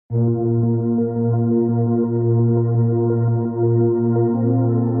All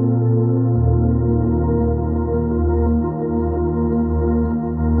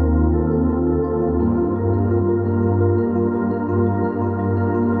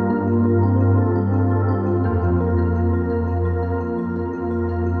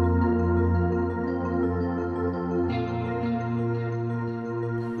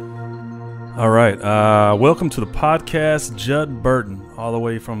right. Welcome to the podcast, Judd Burton, all the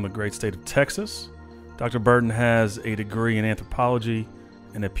way from the great state of Texas. Dr. Burton has a degree in anthropology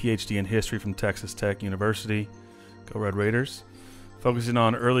and a PhD in history from Texas Tech University. Go Red Raiders. Focusing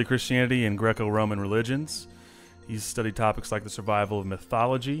on early Christianity and Greco-Roman religions. He's studied topics like the survival of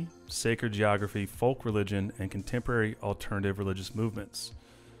mythology, sacred geography, folk religion, and contemporary alternative religious movements.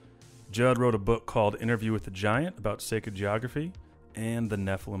 Judd wrote a book called Interview with the Giant about sacred geography and the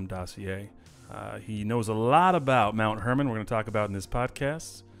Nephilim dossier. He knows a lot about Mount Hermon, we're going to talk about in this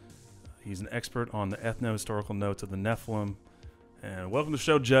podcast. He's an expert on the ethno-historical notes of the Nephilim. And welcome to the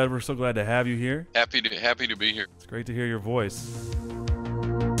show, Judd. We're so glad to have you here. Happy to be here. It's great to hear your voice.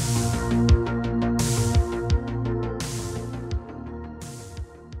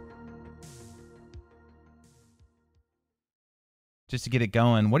 Just to get it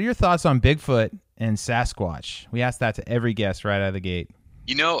going, what are your thoughts on Bigfoot and Sasquatch? We ask that to every guest right out of the gate.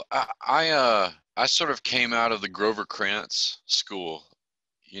 You know, I sort of came out of the Grover Krantz school,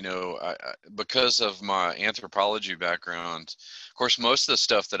 you know, because of my anthropology background. Of course, most of the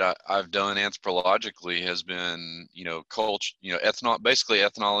stuff that I've done anthropologically has been, you know, culture, you know, basically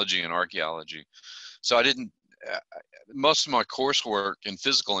ethnology and archaeology. So I didn't. Most of my coursework in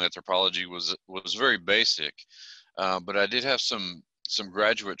physical anthropology was very basic, but I did have some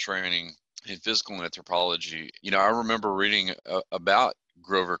graduate training in physical anthropology. You know, I remember reading about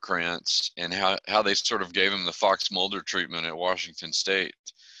Grover Krantz and how they sort of gave him the Fox Mulder treatment at Washington State,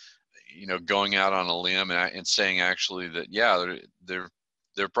 you know, going out on a limb and saying actually that, yeah,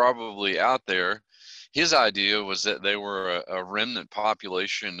 they're probably out there. His idea was that they were a remnant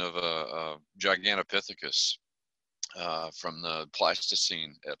population of a Gigantopithecus from the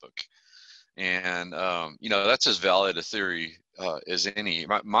Pleistocene epoch. And, you know, that's as valid a theory as any.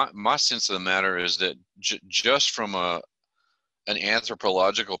 My sense of the matter is that just from an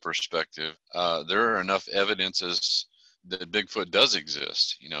anthropological perspective, there are enough evidences that Bigfoot does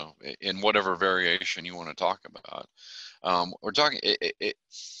exist, you know, in whatever variation you want to talk about. We're talking,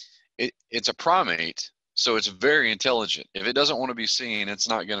 it's a primate, so it's very intelligent. If it doesn't want to be seen, it's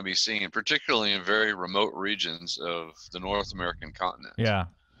not going to be seen, particularly in very remote regions of the North American continent. Yeah.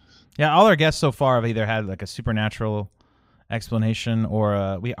 Yeah, all our guests so far have either had like a supernatural explanation or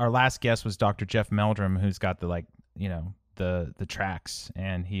our last guest was Dr. Jeff Meldrum, who's got the, like, you know, the tracks,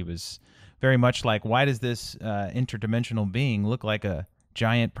 and he was very much like, why does this interdimensional being look like a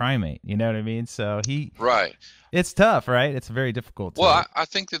giant primate? You know what I mean? So right. It's tough, right? It's very difficult. Well, I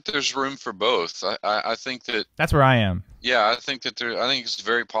think that there's room for both. I think that that's where I am. Yeah, I think it's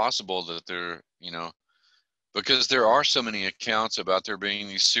very possible that there, you know, because there are so many accounts about there being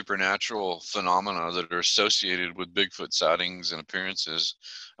these supernatural phenomena that are associated with Bigfoot sightings and appearances.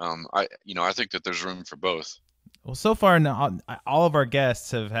 I think that there's room for both. Well, so far, all of our guests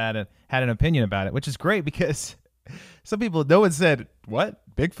have had an opinion about it, which is great because some people, no one said, what?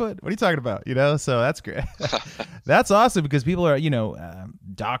 Bigfoot? What are you talking about? You know, so that's great. That's awesome because people are, you know,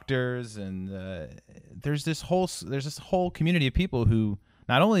 doctors, and there's this whole community of people who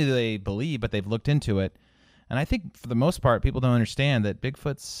not only do they believe, but they've looked into it. And I think for the most part, people don't understand that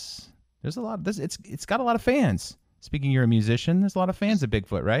Bigfoot's, it's got a lot of fans. Speaking, you're a musician, there's a lot of fans of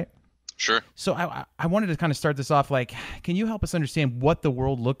Bigfoot, right? Sure. So I wanted to kind of start this off, like, can you help us understand what the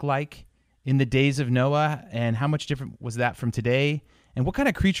world looked like in the days of Noah, and how much different was that from today? And what kind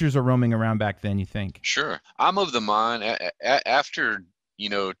of creatures are roaming around back then, you think? Sure. I'm of the mind, after, you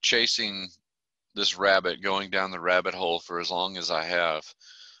know, chasing this rabbit, going down the rabbit hole for as long as I have,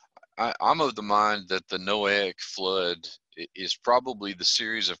 I'm of the mind that the Noahic flood is probably the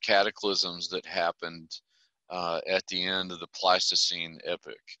series of cataclysms that happened at the end of the Pleistocene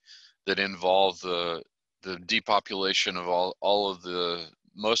epoch that involve the depopulation of all of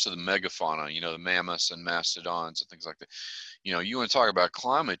most of the megafauna, you know, the mammoths and mastodons and things like that. You know, you want to talk about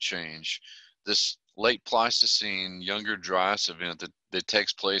climate change, this late Pleistocene Younger Dryas event that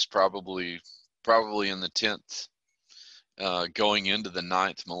takes place probably in the 10th, going into the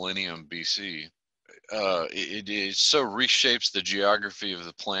 9th millennium BC. It so reshapes the geography of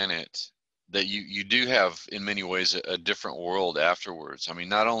the planet that you do have, in many ways, a different world afterwards. I mean,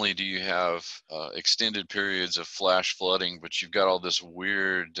 not only do you have extended periods of flash flooding, but you've got all this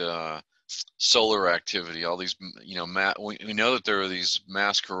weird solar activity, all these, we know that there are these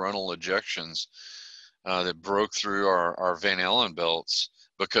mass coronal ejections that broke through our Van Allen belts,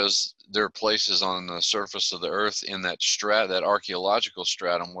 because there are places on the surface of the Earth in that that archaeological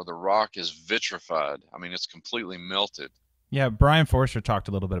stratum where the rock is vitrified. I mean, it's completely melted. Yeah, Brian Forster talked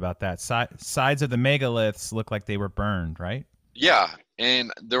a little bit about that. Sides of the megaliths look like they were burned, right? Yeah,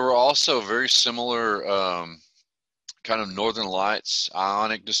 and there were also very similar kind of northern lights,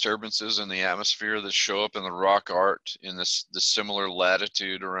 ionic disturbances in the atmosphere that show up in the rock art in this similar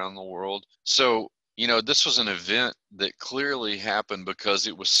latitude around the world. So, this was an event that clearly happened because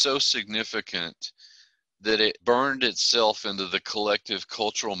it was so significant that it burned itself into the collective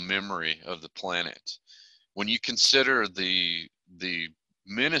cultural memory of the planet. When you consider the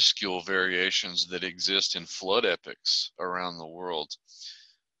minuscule variations that exist in flood epics around the world,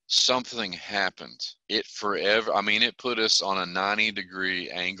 something happened. It put us on a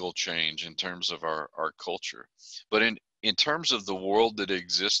 90-degree angle change in terms of our culture. But in terms of the world that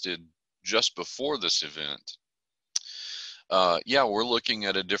existed just before this event, we're looking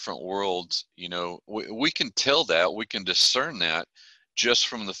at a different world. We can tell that, we can discern that just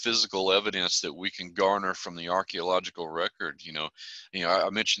from the physical evidence that we can garner from the archaeological record. I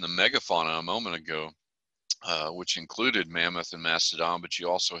mentioned the megafauna a moment ago, which included mammoth and mastodon, but you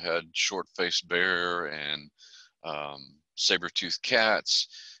also had short-faced bear and saber-toothed cats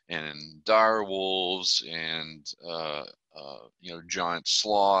and dire wolves and giant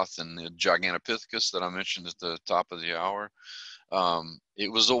sloth and the Gigantopithecus that I mentioned at the top of the hour.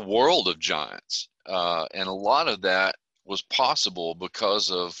 It was a world of giants, and a lot of that was possible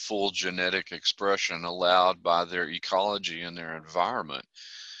because of full genetic expression allowed by their ecology and their environment.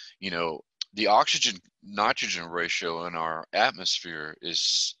 The oxygen-nitrogen ratio in our atmosphere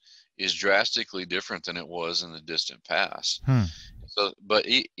is drastically different than it was in the distant past. So, but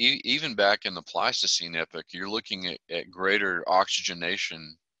even back in the Pleistocene epoch, you're looking at greater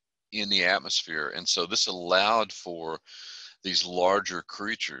oxygenation in the atmosphere, and so this allowed for these larger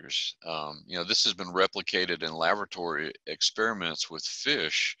creatures. This has been replicated in laboratory experiments with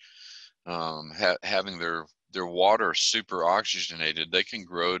fish, having their water super oxygenated. They can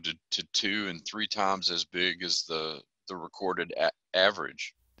grow to 2 and 3 times as big as the recorded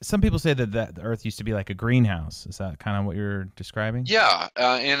average. Some people say that the Earth used to be like a greenhouse. Is that kind of what you're describing? Yeah,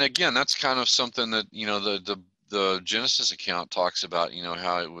 and again, that's kind of something that the Genesis account talks about.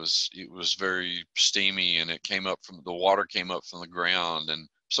 How it was very steamy, and the water came up from the ground, and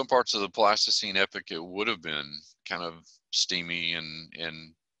some parts of the Pleistocene epoch it would have been kind of steamy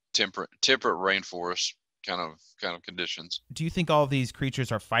and temperate rainforest kind of conditions. Do you think all these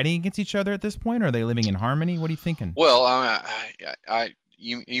creatures are fighting against each other at this point, or are they living in harmony? What are you thinking? Well,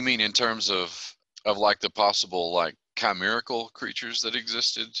 you mean in terms of like the possible like chimerical creatures that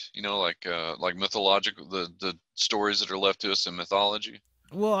existed, like mythological, the stories that are left to us in mythology?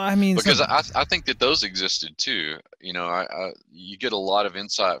 Well, I mean, because I think that those existed too. You get a lot of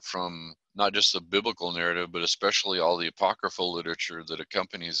insight from not just the biblical narrative, but especially all the apocryphal literature that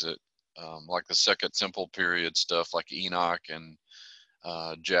accompanies it, like the Second Temple period stuff, like Enoch and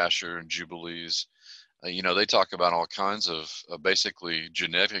Jasher and Jubilees. They talk about all kinds of basically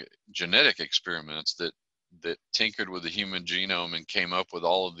genetic experiments that tinkered with the human genome and came up with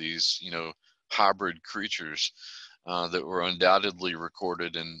all of these, hybrid creatures that were undoubtedly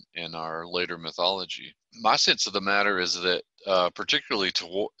recorded in our later mythology. My sense of the matter is that particularly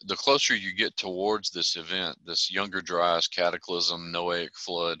the closer you get towards this event, this Younger Dryas, cataclysm, Noahic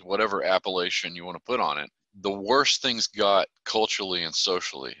flood, whatever appellation you want to put on it, the worse things got culturally and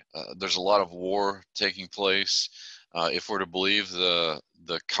socially. There's a lot of war taking place. If we're to believe the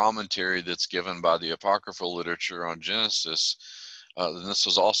commentary that's given by the apocryphal literature on Genesis, then this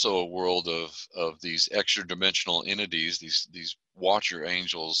was also a world of these extra-dimensional entities, these watcher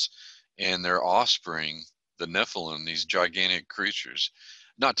angels and their offspring, the Nephilim, these gigantic creatures.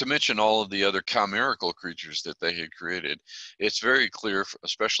 Not to mention all of the other chimerical creatures that they had created. It's very clear,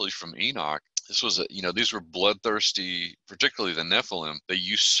 especially from Enoch, this was these were bloodthirsty, particularly the Nephilim. They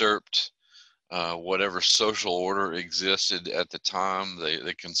usurped whatever social order existed at the time.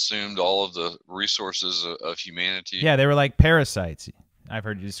 They consumed all of the resources of humanity. Yeah, they were like parasites. I've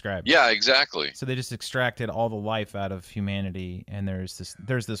heard you describe. Yeah, exactly. So they just extracted all the life out of humanity, and there's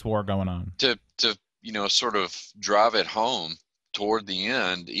this war going on. To sort of drive it home toward the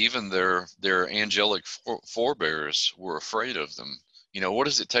end, even their angelic forebears were afraid of them. What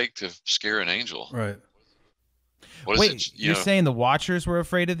does it take to scare an angel? Right. Wait, you're saying the Watchers were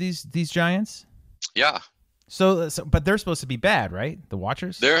afraid of these giants? Yeah. So, but they're supposed to be bad, right? The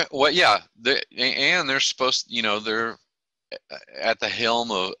Watchers? They're supposed, at the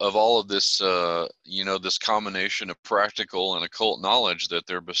helm of all of this, this combination of practical and occult knowledge that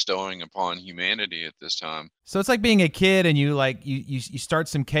they're bestowing upon humanity at this time. So it's like being a kid and you start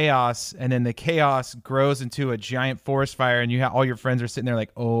some chaos, and then the chaos grows into a giant forest fire, and all your friends are sitting there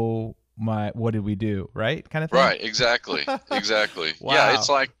like, oh my, what did we do? Right? Kind of thing. Right. Exactly. Exactly. Wow.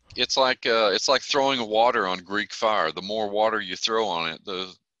 Yeah. It's like throwing water on Greek fire. The more water you throw on it,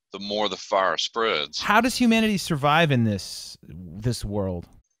 the more the fire spreads. How does humanity survive in this world?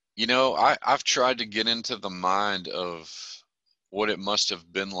 I've tried to get into the mind of what it must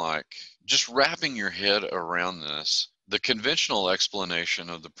have been like, just wrapping your head around this. The conventional explanation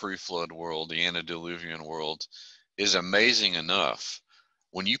of the pre-flood world, the antediluvian world, is amazing enough.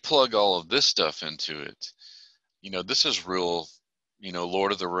 When you plug all of this stuff into it, this is real,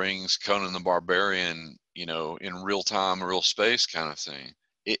 Lord of the Rings, Conan the Barbarian, in real time, real space kind of thing.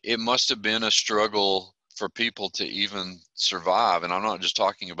 It must have been a struggle for people to even survive. And I'm not just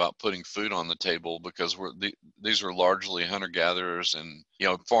talking about putting food on the table, because these are largely hunter-gatherers, and,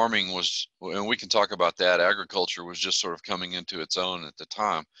 farming was, and we can talk about that, agriculture was just sort of coming into its own at the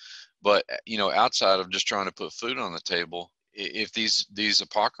time. But, outside of just trying to put food on the table, if these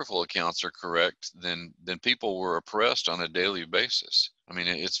apocryphal accounts are correct, then people were oppressed on a daily basis. I mean,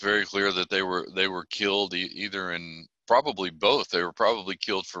 it's very clear that they were killed either in, probably both. They were probably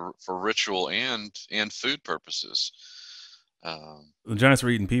killed for ritual and food purposes. The giants were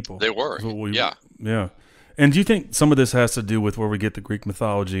eating people. They were. Yeah. And do you think some of this has to do with where we get the Greek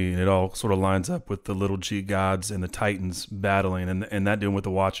mythology, and it all sort of lines up with the little g gods and the titans battling, and that dealing with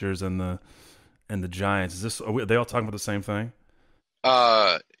the Watchers and the giants? Are they all talking about the same thing?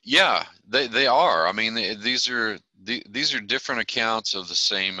 Yeah, they are. I mean, these are different accounts of the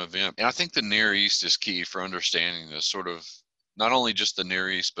same event, and I think the Near East is key for understanding this. Sort of not only just the Near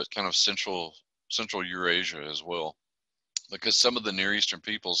East, but kind of Central Eurasia as well, because some of the Near Eastern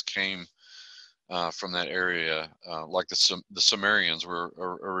peoples came from that area, like the Sumerians were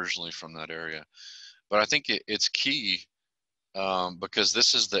originally from that area. But I think it's key because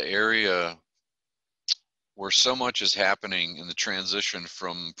this is the area where so much is happening in the transition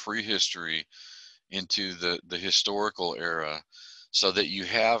from prehistory into the historical era, so that you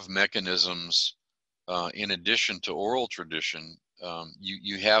have mechanisms in addition to oral tradition.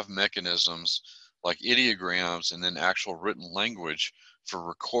 You have mechanisms like ideograms and then actual written language for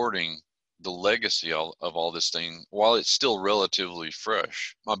recording the legacy of all this thing while it's still relatively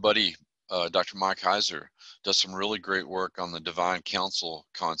fresh. My buddy, Dr. Mike Heiser, does some really great work on the divine council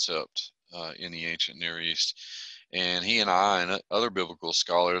concept in the ancient Near East. And he and I and other biblical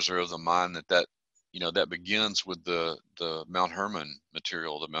scholars are of the mind that begins with the Mount Hermon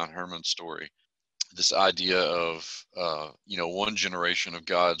material, the Mount Hermon story. This idea of, one generation of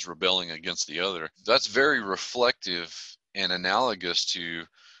gods rebelling against the other. That's very reflective and analogous to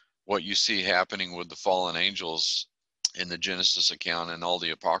what you see happening with the fallen angels in the Genesis account and all the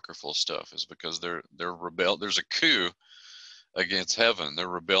apocryphal stuff, is because they're there's a coup against heaven. They're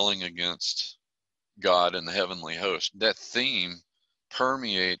rebelling against God and the heavenly host. That theme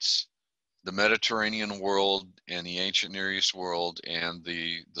permeates the Mediterranean world and the ancient Near East world and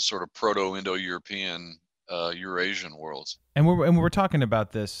the sort of Proto-Indo-European Eurasian worlds. And we're talking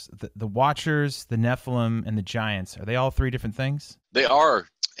about this, the Watchers, the Nephilim, and the giants. Are they all three different things? They are.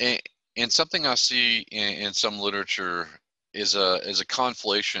 And something I see in some literature is a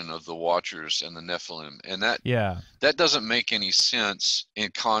conflation of the Watchers and the Nephilim, and that doesn't make any sense in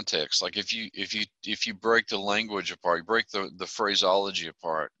context. Like if you break the language apart, you break the phraseology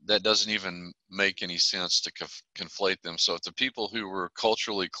apart, that doesn't even make any sense to conflate them. So if the people who were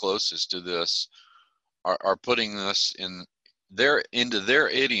culturally closest to this are putting this into their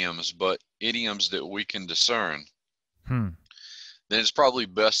idioms, but idioms that we can discern, then it's probably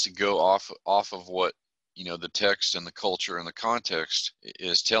best to go off of what the text and the culture and the context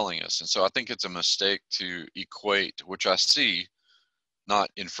is telling us. And so I think it's a mistake to equate, which I see not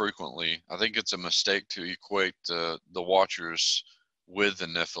infrequently. I think it's a mistake to equate the Watchers with the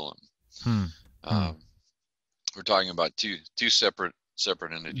Nephilim. We're talking about two separate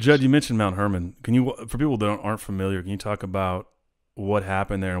entities. Judd, you mentioned Mount Hermon. Can you, for people that aren't familiar, can you talk about what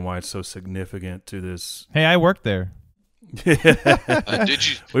happened there and why it's so significant to this? Hey, I worked there. Did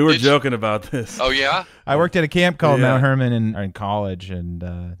you? We were joking about this. Oh yeah, I worked at a camp called Mount Hermon in college, and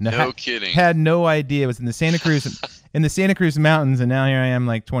no kidding. Had no idea it was in the Santa Cruz Mountains, and now here I am,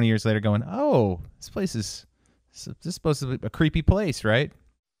 like 20 years later, going, "Oh, this place is supposed to be a creepy place, right?"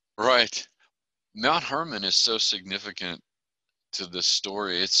 Right. Mount Hermon is so significant to this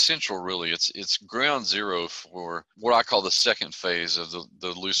story. It's central, really. It's ground zero for what I call the second phase of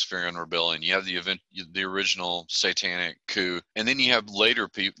the Luciferian rebellion. You have the original satanic coup, and then you have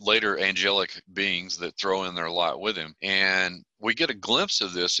later angelic beings that throw in their lot with him. And we get a glimpse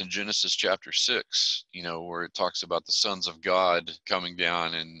of this in Genesis chapter 6, where it talks about the sons of God coming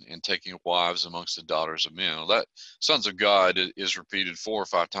down and taking wives amongst the daughters of men. Well, that sons of God is repeated 4 or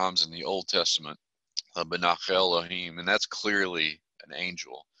 5 times in the Old Testament. Benach Elohim, and that's clearly an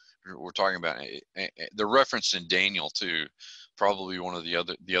angel. We're talking about the reference in Daniel too, probably one of the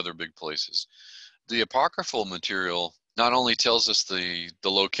other big places. The apocryphal material not only tells us the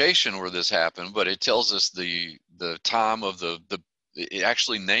location where this happened, but it tells us the time of it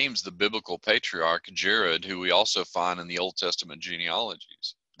actually names the biblical patriarch Jared, who we also find in the Old Testament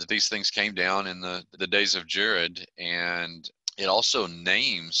genealogies. That these things came down in the days of Jared, and it also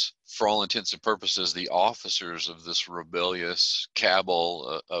names, for all intents and purposes, the officers of this rebellious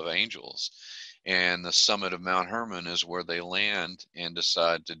cabal of angels. And the summit of Mount Hermon is where they land and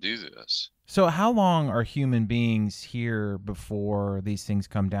decide to do this. So how long are human beings here before these things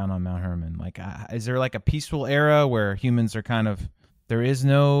come down on Mount Hermon? Like, is there like a peaceful era where humans are kind of, there is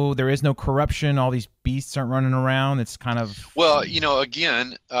no corruption, all these beasts aren't running around? It's kind of... Well,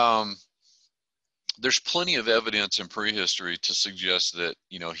 again... there's plenty of evidence in prehistory to suggest that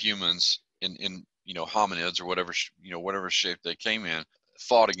humans in hominids or whatever shape they came in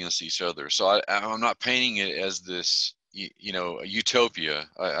fought against each other. So I'm not painting it as this a utopia.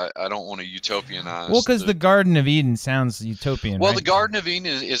 I don't want to utopianize. Well, because the Garden of Eden sounds utopian. Well, right? The Garden of Eden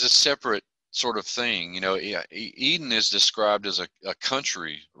is a separate sort of thing. Eden is described as a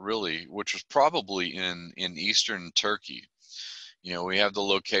country, really, which was probably in eastern Turkey. We have the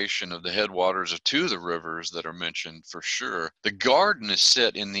location of the headwaters of 2 of the rivers that are mentioned for sure. The garden is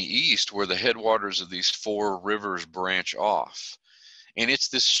set in the east where the headwaters of these 4 rivers branch off. And it's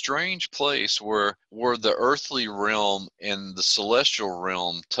this strange place where the earthly realm and the celestial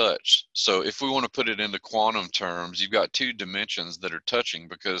realm touch. So if we want to put it into quantum terms, you've got 2 dimensions that are touching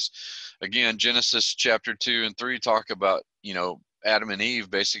because, again, Genesis chapter 2 and 3 talk about, Adam and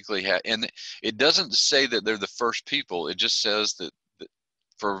Eve basically had, and it doesn't say that they're the first people. It just says that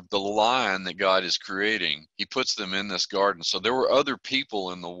for the line that God is creating, he puts them in this garden. So there were other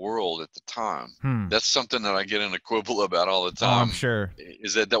people in the world at the time. That's something that I get in a quibble about all the time. Oh, I'm sure.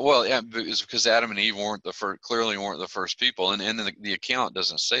 Is that well, yeah, it's because Adam and Eve clearly weren't the first people. And the account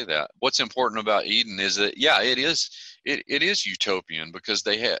doesn't say that. What's important about Eden is that, yeah, it is utopian because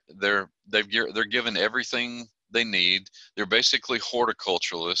they're given everything they need. They're basically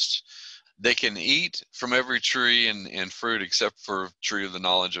horticulturalists. They can eat from every tree and fruit except for tree of the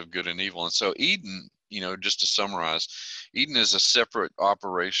knowledge of good and evil. And so Eden, just to summarize, Eden is a separate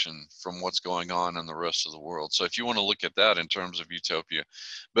operation from what's going on in the rest of the world. So if you want to look at that in terms of utopia,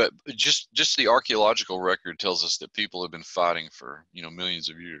 but just the archaeological record tells us that people have been fighting for, millions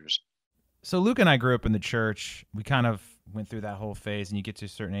of years. So Luke and I grew up in the church. We kind of went through that whole phase, and you get to a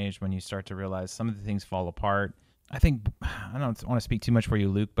certain age when you start to realize some of the things fall apart. I think, I don't want to speak too much for you,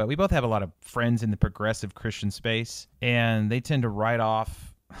 Luke, but we both have a lot of friends in the progressive Christian space, and they tend to write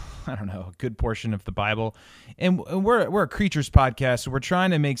off, I don't know, a good portion of the Bible. And we're a creatures podcast, so we're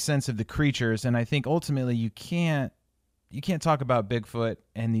trying to make sense of the creatures, and I think ultimately you can't talk about Bigfoot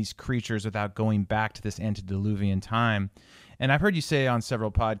and these creatures without going back to this antediluvian time. And I've heard you say on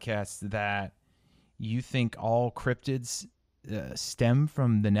several podcasts that you think all cryptids stem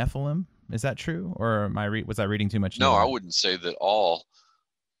from the Nephilim. Is that true, or was I reading too much? No, I wouldn't say that all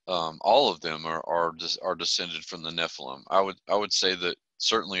of them are descended from the Nephilim. I would say that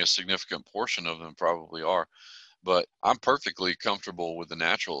certainly a significant portion of them probably are, but I'm perfectly comfortable with the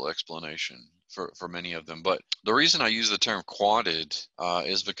natural explanation for many of them. But the reason I use the term quantid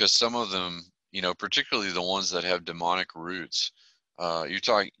is because some of them, particularly the ones that have demonic roots,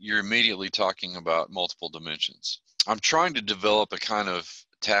 you're immediately talking about multiple dimensions. I'm trying to develop a kind of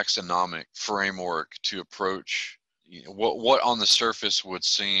taxonomic framework to approach what on the surface would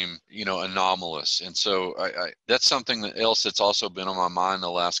seem anomalous. And so I that's something else that's also been on my mind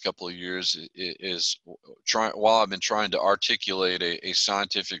the last couple of years is while I've been trying to articulate a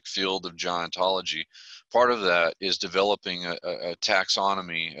scientific field of giantology, part of that is developing a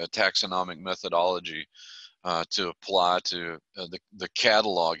taxonomic methodology to apply to the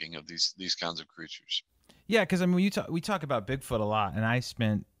cataloging of these kinds of creatures. Yeah, because we talk about Bigfoot a lot, and I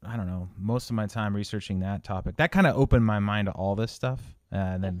spent, I don't know, most of my time researching that topic. That kind of opened my mind to all this stuff.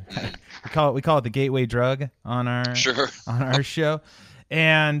 And then we call it the gateway drug on our show.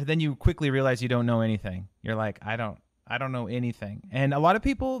 And then you quickly realize you don't know anything. You're like, I don't know anything. And a lot of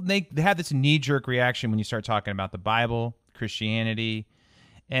people they have this knee jerk reaction when you start talking about the Bible, Christianity.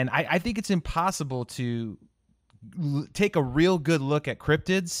 And I think it's impossible to take a real good look at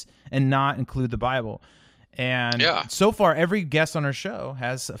cryptids and not include the Bible. And so far, every guest on our show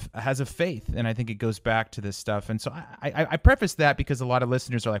has a faith, and I think it goes back to this stuff. And so I preface that because a lot of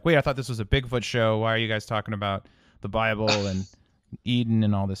listeners are like, wait, I thought this was a Bigfoot show. Why are you guys talking about the Bible and Eden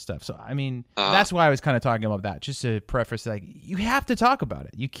and all this stuff? So, I mean, that's why I was kind of talking about that, just to preface, like, you have to talk about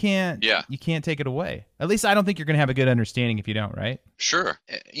it. You can't take it away. At least I don't think you're going to have a good understanding if you don't, right? Sure.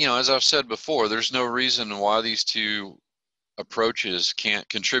 As I've said before, there's no reason why these two approaches can't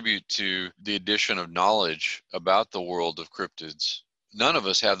contribute to the addition of knowledge about the world of cryptids. None of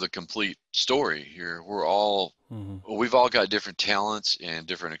us have the complete story here. We're all, we've all got different talents and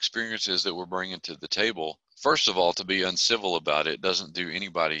different experiences that we're bringing to the table. First of all, to be uncivil about it doesn't do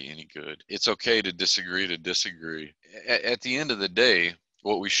anybody any good. It's okay to disagree. At the end of the day,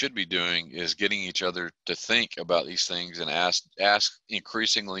 what we should be doing is getting each other to think about these things and ask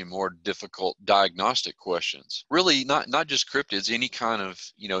increasingly more difficult diagnostic questions. Really, not just cryptids, any kind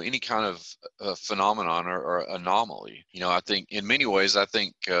of phenomenon or anomaly. I think in many ways,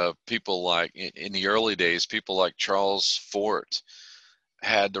 people like in the early days, people like Charles Fort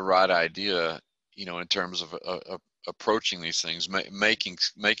had the right idea, in terms of approaching these things,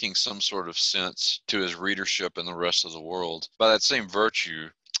 making some sort of sense to his readership and the rest of the world. By that same virtue,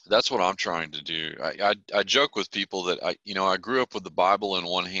 that's what I'm trying to do. I joke with people that I grew up with the Bible in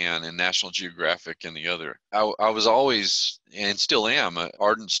one hand and National Geographic in the other. I was always, and still am, an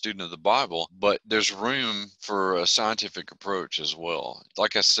ardent student of the Bible, but there's room for a scientific approach as well.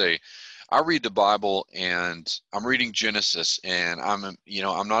 Like I say, I read the Bible and I'm reading Genesis, and I'm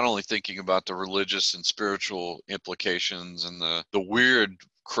not only thinking about the religious and spiritual implications and the weird,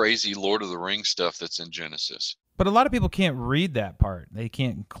 crazy Lord of the Rings stuff that's in Genesis. But a lot of people can't read that part. They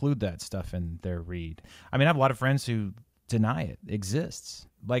can't include that stuff in their read. I mean, I have a lot of friends who deny it exists.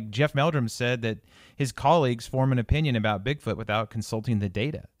 Like Jeff Meldrum said that his colleagues form an opinion about Bigfoot without consulting the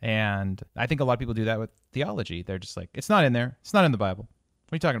data. And I think a lot of people do that with theology. They're just like, it's not in there. It's not in the Bible.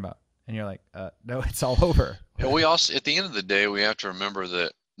 What are you talking about? And you're like, no, it's all over. And we also, at the end of the day, we have to remember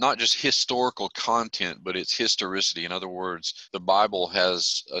that not just historical content, but its historicity. In other words, the Bible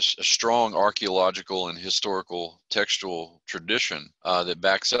has a strong archaeological and historical textual tradition that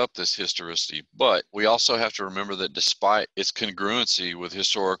backs up this historicity. But we also have to remember that despite its congruency with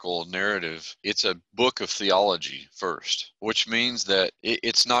historical narrative, it's a book of theology first, which means that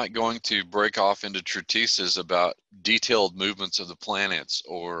it's not going to break off into treatises about detailed movements of the planets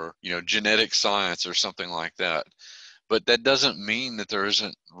or, genetic science or something like that. But that doesn't mean that there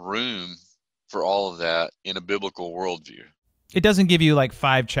isn't room for all of that in a biblical worldview. It doesn't give you like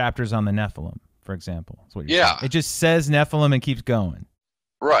 5 chapters on the Nephilim, for example. That's what you're saying. It just says Nephilim and keeps going.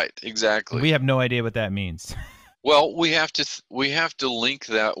 Right, exactly. We have no idea what that means. Well, we have to link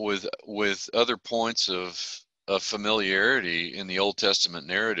that with other points of familiarity in the Old Testament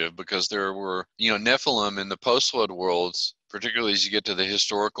narrative, because there were, Nephilim in the post-flood worlds, particularly as you get to the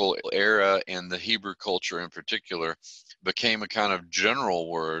historical era and the Hebrew culture in particular, became a kind of general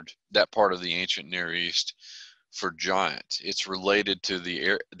word, that part of the ancient Near East, for giant. It's related to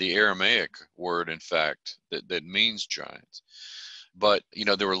the Aramaic word, in fact, that means giant. But,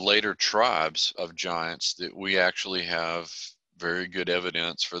 there were later tribes of giants that we actually have very good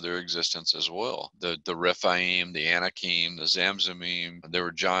evidence for their existence as well. The Rephaim, the Anakim, the Zamzumim, there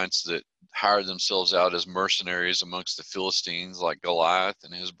were giants that hired themselves out as mercenaries amongst the Philistines, like Goliath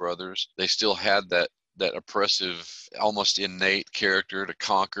and his brothers. They still had that oppressive, almost innate character to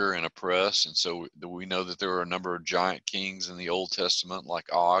conquer and oppress. And so we know that there were a number of giant kings in the Old Testament, like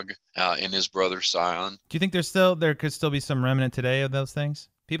Og and his brother Sion. Do you think there could still be some remnant today of those things?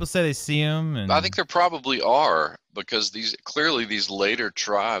 People say they see them. And I think there probably are, because these later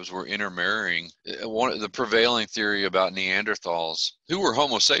tribes were intermarrying. The prevailing theory about Neanderthals, who were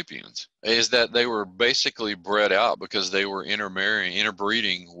Homo sapiens, is that they were basically bred out because they were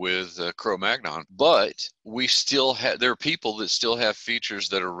interbreeding with Cro-Magnon. But there are people that still have features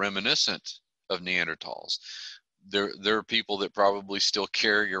that are reminiscent of Neanderthals. There are people that probably still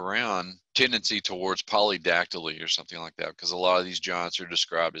carry around tendency towards polydactyly or something like that, because a lot of these giants are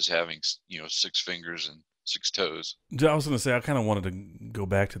described as having 6 fingers and 6 toes. I was going to say, I kind of wanted to go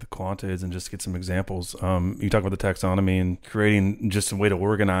back to the quantids and just get some examples. You talk about the taxonomy and creating just a way to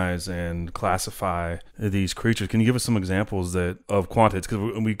organize and classify these creatures. Can you give us some examples of quantids?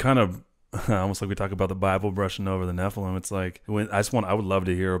 Because we kind of almost like we talk about the Bible brushing over the Nephilim. It's like, I would love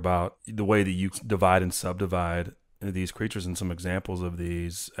to hear about the way that you divide and subdivide these creatures and some examples of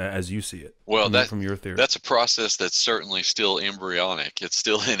these as you see it. Well, from your theory. That's a process that's certainly still embryonic. It's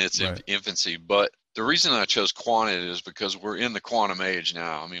still in its infancy, but The reason I chose quantity is because we're in the quantum age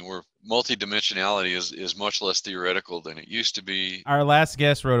now. I mean, multidimensionality is much less theoretical than it used to be. Our last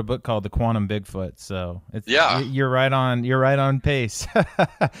guest wrote a book called The Quantum Bigfoot, so Yeah. you're right on pace.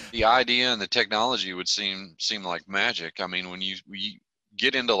 The idea and the technology would seem like magic. I mean, when you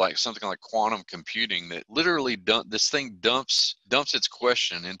get into like something like quantum computing, that literally dumps its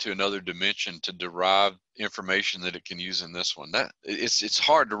question into another dimension to derive information that it can use in this one. That it's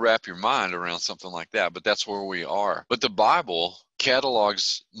hard to wrap your mind around something like that, but that's where we are. But the Bible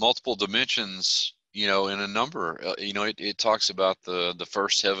catalogs multiple dimensions, in a number. It talks about the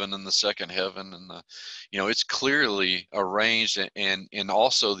first heaven and the second heaven, and it's clearly arranged, and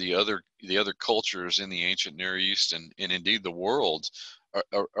also the other cultures in the ancient Near East and indeed the world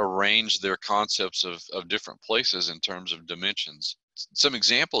arrange their concepts of different places in terms of dimensions. Some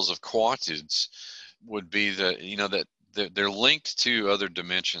examples of quantids would be that they're linked to other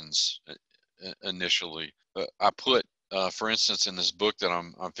dimensions initially. I put, for instance, in this book that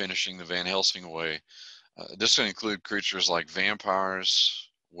I'm finishing, The Van Helsing Way, this would include creatures like vampires,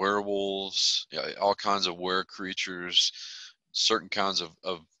 werewolves, all kinds of were creatures. Certain kinds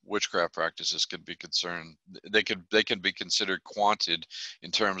of witchcraft practices could be concerned. They can be considered quantid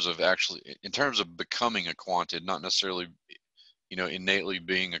in terms of becoming a quantid, not necessarily innately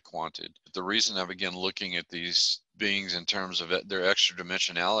being a quantid. But the reason I began looking at these beings in terms of their extra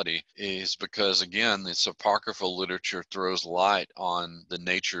dimensionality is because, again, this apocryphal literature throws light on the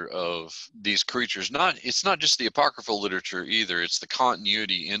nature of these creatures. It's not just the apocryphal literature either, it's the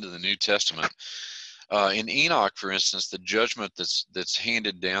continuity into the New Testament. In Enoch, for instance, the judgment that's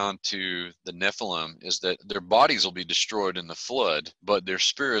handed down to the Nephilim is that their bodies will be destroyed in the flood, but their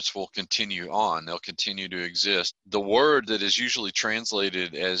spirits will continue on. They'll continue to exist. The word that is usually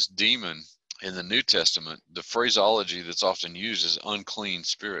translated as demon in the New Testament, the phraseology that's often used is unclean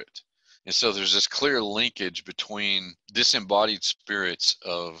spirit. And so there's this clear linkage between disembodied spirits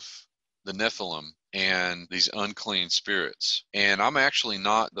of the Nephilim and these unclean spirits. And I'm actually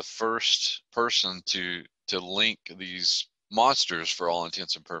not the first person to link these monsters, for all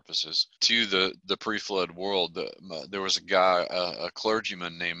intents and purposes, to the pre-flood world. There was a guy, a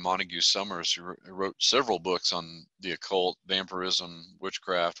clergyman named Montague Summers, who wrote several books on the occult, vampirism,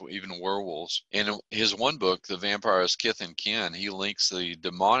 witchcraft, even werewolves. And in his one book, The Vampire's Kith and Kin, he links the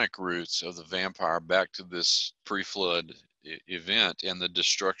demonic roots of the vampire back to this pre-flood event and the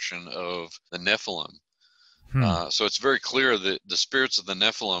destruction of the Nephilim. So it's very clear that the spirits of the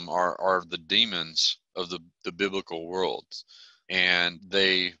Nephilim are the demons of the biblical world, and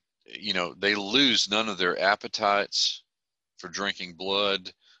they lose none of their appetites for drinking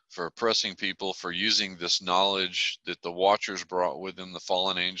blood, for oppressing people, for using this knowledge that the Watchers brought with them, the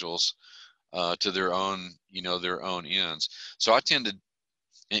fallen angels, to their own ends. So I tend to,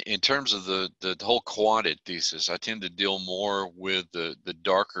 in terms of the whole quantid thesis, I tend to deal more with the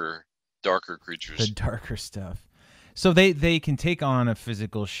darker creatures. The darker stuff. So they can take on a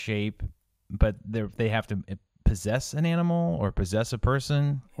physical shape, but they have to possess an animal or possess a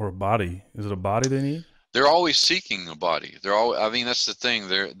person or a body. Is it a body they need? They're always seeking a body. I mean, that's the thing.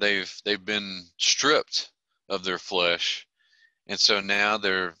 They've been stripped of their flesh, and so now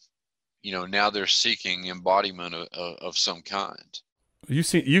they're seeking embodiment of some kind. You've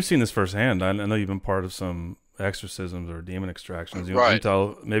seen this firsthand. I know you've been part of some exorcisms or demon extractions. Right. Can you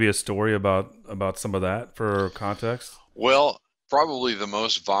tell maybe a story about some of that for context? Well, probably the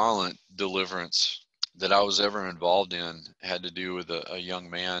most violent deliverance that I was ever involved in had to do with a young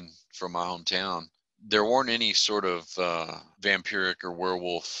man from my hometown. There weren't any sort of vampiric or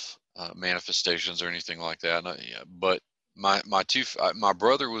werewolf manifestations or anything like that. But my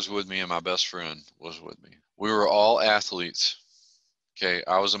brother was with me and my best friend was with me. We were all athletes. Okay,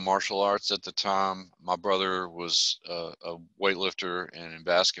 I was in martial arts at the time. My brother was a weightlifter and in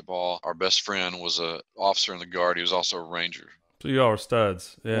basketball. Our best friend was an officer in the Guard. He was also a ranger. So you all were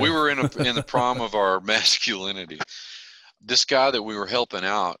studs. Yeah. We were in the prime of our masculinity. This guy that we were helping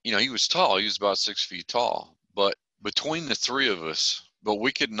out, he was tall. He was about 6 feet tall. But between the three of us,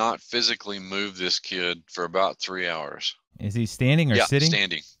 we could not physically move this kid for about 3 hours. Is he standing or sitting? Yeah,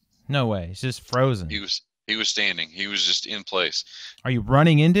 standing. No way. He's just frozen. He was standing. He was just in place. Are you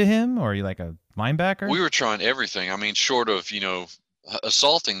running into him, or are you like a linebacker? We were trying everything. I mean, short of,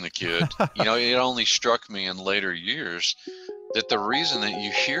 assaulting the kid. It only struck me in later years that the reason that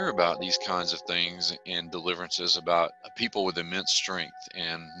you hear about these kinds of things in deliverances about people with immense strength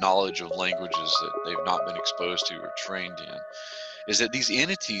and knowledge of languages that they've not been exposed to or trained in is that these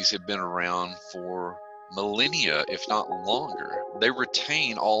entities have been around for millennia, if not longer. They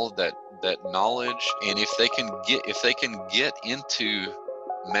retain all of that knowledge, and if they can get into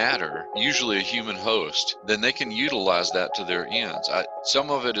matter, usually a human host, then they can utilize that to their ends. Some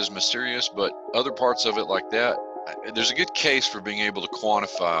of it is mysterious, but other parts of it like that, there's a good case for being able to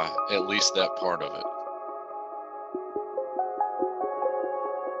quantify at least that part of it.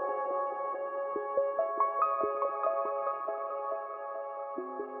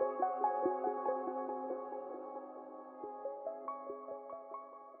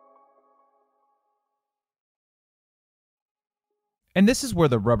 And this is where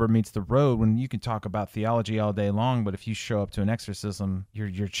the rubber meets the road, when you can talk about theology all day long, but if you show up to an exorcism,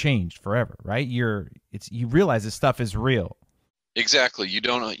 you're changed forever, right? You realize this stuff is real. Exactly. You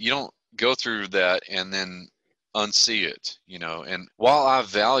don't go through that and then unsee it, And while I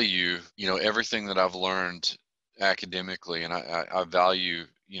value, everything that I've learned academically, and I value,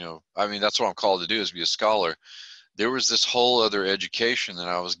 that's what I'm called to do, is be a scholar. There was this whole other education that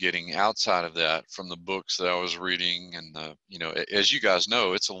I was getting outside of that from the books that I was reading. And, as you guys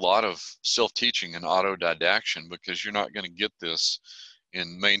know, it's a lot of self-teaching and autodidaction, because you're not going to get this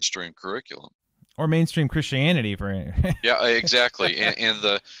in mainstream curriculum. Or mainstream Christianity. Yeah, exactly.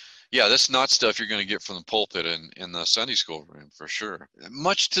 That's not stuff you're going to get from the pulpit in the Sunday school room, for sure.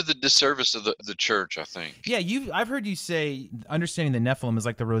 Much to the disservice of the church, I think. Yeah, I've heard you say understanding the Nephilim is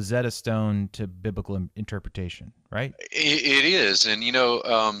like the Rosetta Stone to biblical interpretation, right? It is. And,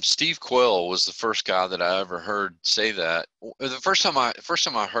 Steve Quell was the first guy that I ever heard say that. The first time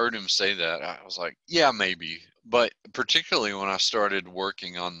I heard him say that, I was like, yeah, maybe. But particularly when I started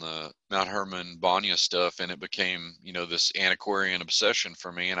working on the Mount Hermon Banya stuff, and it became, this antiquarian obsession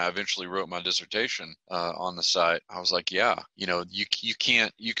for me, and I eventually wrote my dissertation on the site, I was like, yeah, you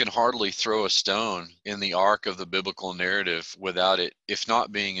can hardly throw a stone in the arc of the biblical narrative without it, if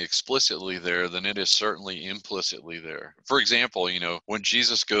not being explicitly there, then it is certainly implicitly there. For example, when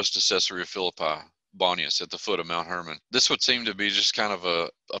Jesus goes to Caesarea Philippi, Banias, at the foot of Mount Hermon, this would seem to be just kind of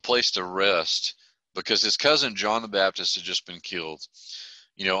a place to rest, because his cousin John the Baptist had just been killed.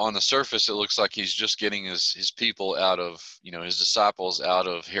 On the surface, it looks like he's just getting his people out of, his disciples out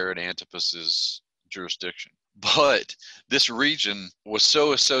of Herod Antipas's jurisdiction. But this region was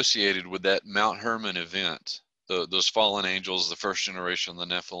so associated with that Mount Hermon event, those fallen angels, the first generation of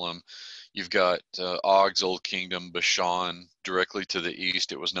the Nephilim. You've got Og's old kingdom, Bashan, directly to the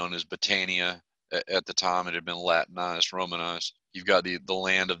east. It was known as Battania. At the time, it had been Latinized, Romanized. You've got the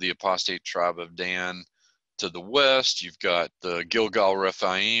land of the apostate tribe of Dan to the west. You've got the Gilgal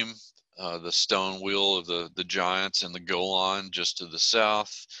Rephaim, the stone wheel of the giants, and the Golan just to the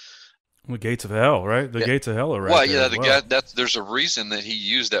south. The gates of hell, right? The gates of hell are right there. There's a reason that he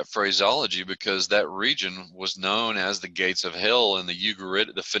used that phraseology, because that region was known as the gates of hell in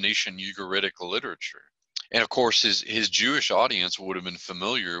the Phoenician Ugaritic literature. And of course, his Jewish audience would have been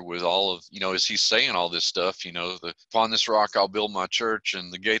familiar with all of, as he's saying all this stuff, upon this rock I'll build my church,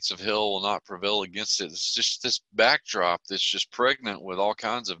 and the gates of hell will not prevail against it. It's just this backdrop that's just pregnant with all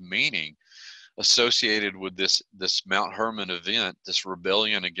kinds of meaning associated with this Mount Hermon event, this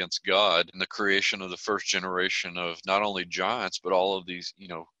rebellion against God, and the creation of the first generation of not only giants, but all of these,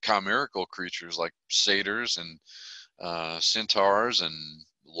 chimerical creatures like satyrs and centaurs and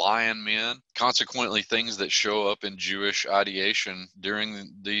lion men, consequently things that show up in Jewish ideation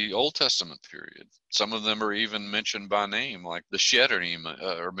during the Old Testament period. Some of them are even mentioned by name, like the Sheddarim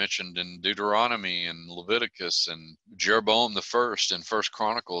are mentioned in Deuteronomy and Leviticus, and Jeroboam the First in First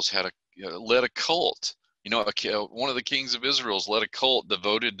Chronicles led a cult. One of the kings of Israel's led a cult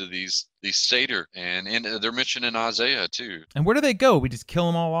devoted to these satyr, and they're mentioned in Isaiah too. And where do they go? We just kill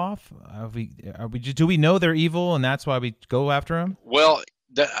them all off? Do we know they're evil, and that's why we go after them? Well,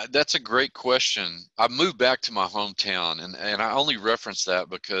 that's a great question. I moved back to my hometown, and I only reference that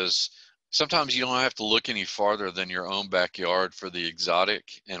because sometimes you don't have to look any farther than your own backyard for the exotic.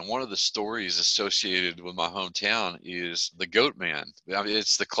 And one of the stories associated with my hometown is the Goat Man. I mean,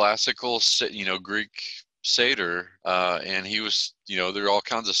 it's the classical, Greek satyr, and he was, there are all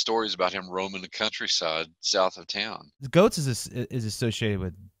kinds of stories about him roaming the countryside south of town. The goats is associated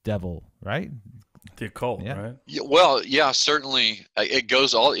with devil, right? The occult, right? Yeah, well, yeah, certainly. It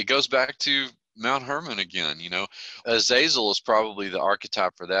goes back to Mount Hermon again. Azazel is probably the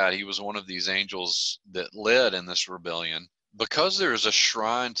archetype for that. He was one of these angels that led in this rebellion. Because there is a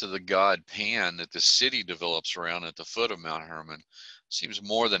shrine to the god Pan that the city develops around at the foot of Mount Hermon, it seems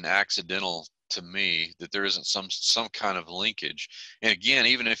more than accidental to me that there isn't some kind of linkage. And again,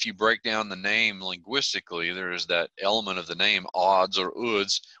 even if you break down the name linguistically, there is that element of the name odds or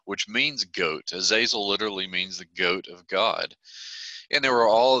uds, which means goat. Azazel literally means the goat of God. And there were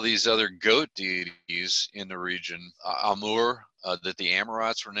all of these other goat deities in the region. Amur, that the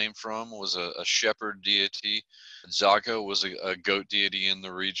Amorites were named from, was a shepherd deity. Zaga was a goat deity in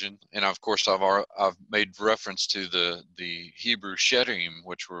the region. And of course, I've made reference to the Hebrew Shedim,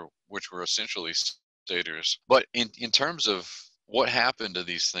 which were essentially satyrs. But in terms of what happened to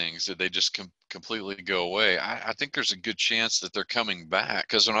these things, did they just completely go away? I think there's a good chance that they're coming back,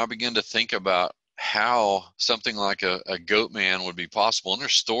 because when I begin to think about how something like a goat man would be possible, and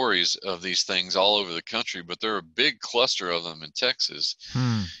there's stories of these things all over the country, but there are a big cluster of them in Texas.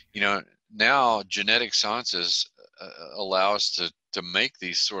 Now genetic sciences allow us to make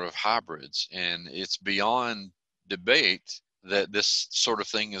these sort of hybrids, and it's beyond debate that this sort of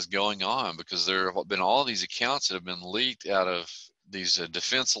thing is going on, because there have been all these accounts that have been leaked out of these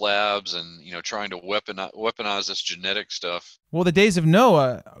defense labs, and trying to weaponize this genetic stuff. Well, the days of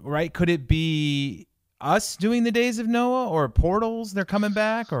Noah, right? Could it be us doing the days of Noah, or portals? They're coming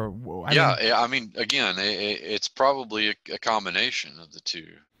back, or I mean, again, it's probably a combination of the two.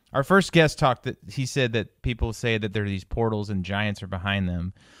 Our first guest talked that he said that people say that there are these portals and giants are behind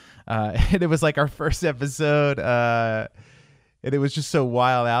them, and it was like our first episode, and it was just so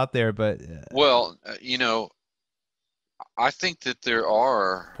wild out there. But well, I think that there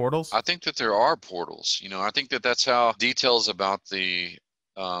are portals. I think that there are portals. I think that that's how details about the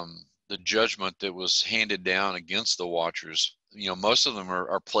judgment that was handed down against the Watchers. Most of them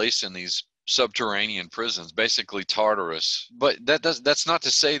are placed in these subterranean prisons, basically Tartarus. But that's not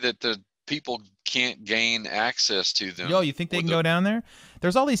to say that the people can't gain access to them. Yo, you think they can go down there?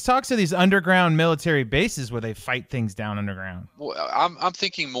 There's all these talks of these underground military bases where they fight things down underground. Well, I'm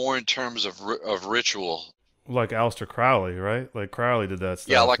thinking more in terms of ritual. Like Aleister Crowley, right? Like Crowley did that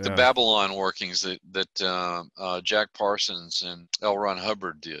stuff. Yeah, like the Babylon workings that Jack Parsons and L. Ron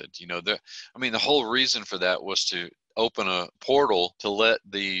Hubbard did. The whole reason for that was to open a portal to let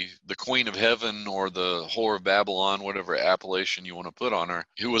the Queen of Heaven, or the Whore of Babylon, whatever appellation you want to put on her,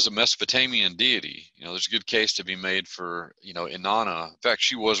 who was a Mesopotamian deity. There's a good case to be made for Inanna. In fact,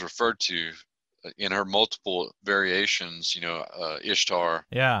 she was referred to in her multiple variations. Ishtar.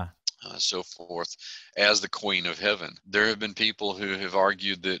 Yeah. So forth, as the Queen of Heaven. There have been people who have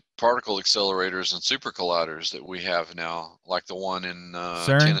argued that particle accelerators and super colliders that we have now, like the one in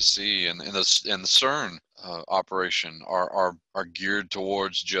Tennessee and the CERN operation, are geared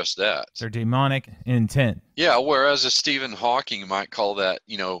towards just that. They're demonic intent. Yeah, whereas a Stephen Hawking might call that,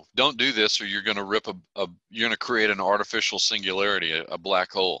 don't do this, or you're going to you're going to create an artificial singularity, a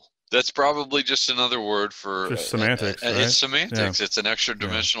black hole. That's probably just another word for just semantics. Right? It's semantics. Yeah. It's an extra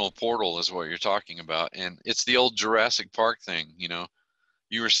dimensional portal, is what you're talking about, and it's the old Jurassic Park thing.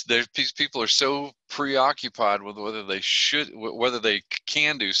 These people are so preoccupied with whether they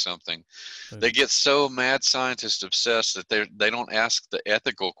can do something. They get so mad scientist obsessed that they don't ask the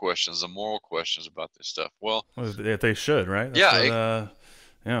ethical questions, the moral questions about this stuff. Well, they should, right? Yeah.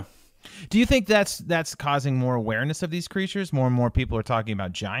 Do you think that's causing more awareness of these creatures? More and more people are talking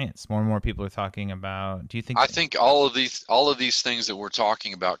about giants. More and more people are talking about. Do you think? I think all of these things that we're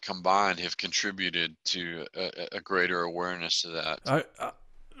talking about combined have contributed to a greater awareness to that. I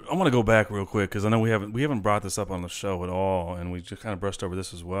want to go back real quick, because I know we haven't brought this up on the show at all, and we just kind of brushed over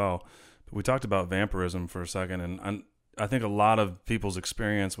this as well. But we talked about vampirism for a second, and I think a lot of people's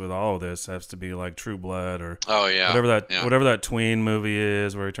experience with all of this has to be like True Blood, or whatever that tween movie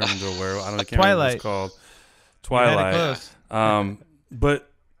is where he turns into a werewolf. I can't remember what it's called. Twilight.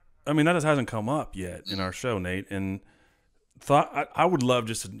 But I mean, that just hasn't come up yet in our show, Nate. And I would love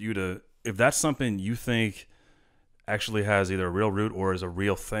just you to, if that's something you think actually has either a real root or is a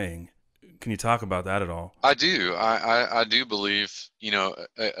real thing, can you talk about that at all? I do. I do believe,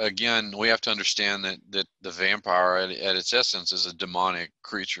 again, we have to understand that the vampire at its essence is a demonic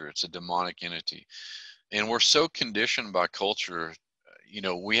creature. It's a demonic entity. And we're so conditioned by culture,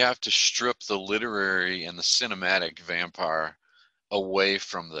 we have to strip the literary and the cinematic vampire away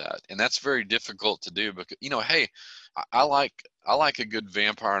from that. And that's very difficult to do because, hey, I like a good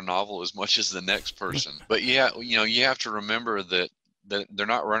vampire novel as much as the next person. But you have to remember that they're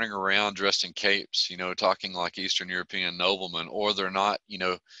not running around dressed in capes, talking like Eastern European noblemen, or they're not,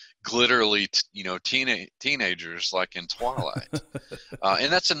 glitterly, teenagers like in Twilight.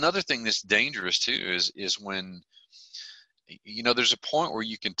 And that's another thing that's dangerous too, is when, there's a point where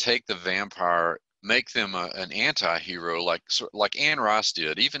you can take the vampire, make them an anti-hero, like Anne Rice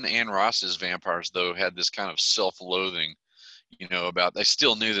did. Even Anne Rice's vampires, though, had this kind of self-loathing, they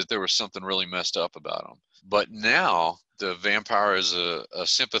still knew that there was something really messed up about them. But now the vampire is a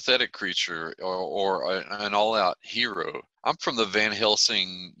sympathetic creature or an all-out hero. I'm from the Van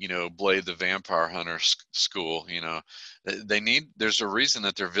Helsing, Blade the Vampire Hunter school. There's a reason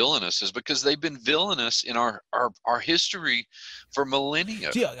that they're villainous, is because they've been villainous in our history for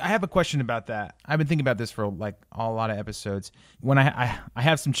millennia. Gee, I have a question about that. I've been thinking about this for like a lot of episodes. When I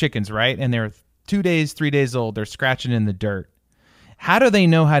have some chickens, right, and they're 2 days, 3 days old, they're scratching in the dirt. How do they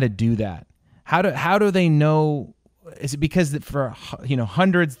know how to do that? How do they know? Is it because for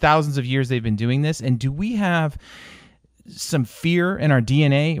hundreds, thousands of years they've been doing this? And do we have some fear in our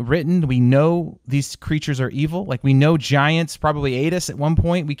DNA written? We know these creatures are evil. Like, we know giants probably ate us at one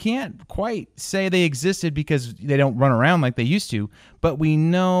point. We can't quite say they existed because they don't run around like they used to, but we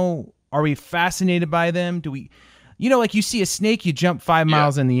know. Are we fascinated by them? Do we, like you see a snake, you jump 5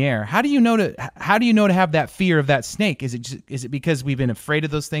 miles in the air. How do you know to have that fear of that snake? Is it because we've been afraid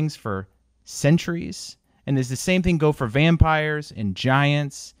of those things for centuries? And does the same thing go for vampires and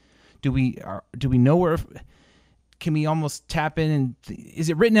giants? Do we know where? Can we almost tap in, and is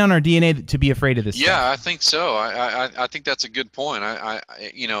it written on our DNA to be afraid of this stuff? I think so. I think that's a good point.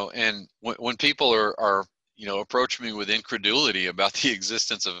 And when people are approach me with incredulity about the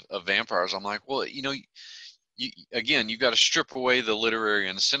existence of vampires, I'm like, well, again, you've got to strip away the literary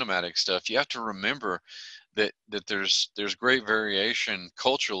and the cinematic stuff. You have to remember that there's great variation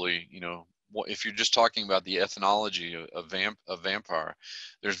culturally. If you're just talking about the ethnology of vampire,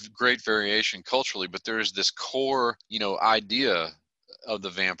 there's great variation culturally, but there is this core, idea of the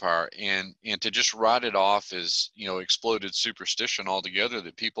vampire, and to just write it off as, exploded superstition altogether,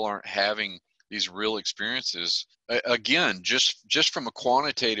 that people aren't having these real experiences. Again, just from a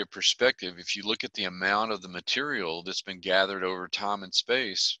quantitative perspective, if you look at the amount of the material that's been gathered over time and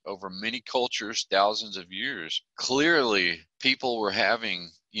space, over many cultures, thousands of years, clearly people were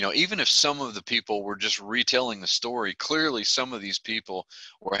having, even if some of the people were just retelling the story, clearly some of these people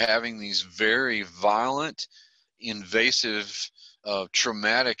were having these very violent, invasive,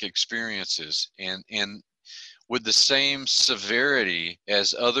 traumatic experiences, and with the same severity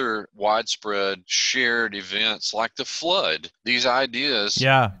as other widespread shared events like the flood. These ideas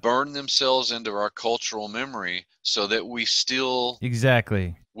burn themselves into our cultural memory so that we still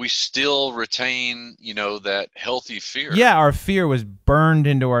retain, that healthy fear. Yeah, our fear was burned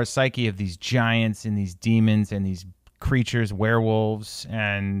into our psyche of these giants and these demons and these creatures, werewolves,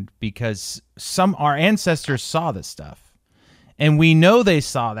 and because our ancestors saw this stuff. And we know they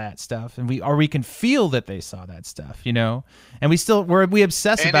saw that stuff, and we can feel that they saw that stuff, and we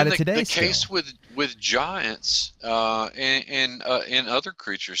obsess about it today. The case with giants and other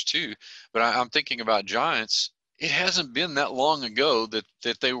creatures too, but I'm thinking about giants. It hasn't been that long ago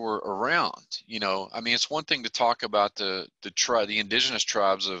that they were around. It's one thing to talk about the indigenous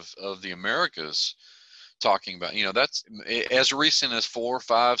tribes of the Americas, talking about, that's as recent as 400,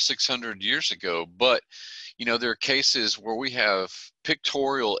 500, 600 years ago, but there are cases where we have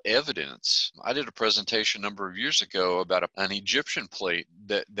pictorial evidence. I did a presentation a number of years ago about an Egyptian plate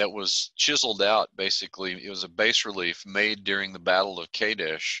that was chiseled out. Basically, it was a bas relief made during the Battle of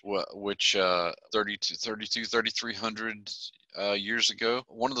Kadesh, which 3,300 years ago.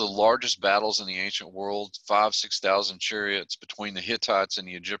 One of the largest battles in the ancient world, 5,000-6,000 chariots between the Hittites and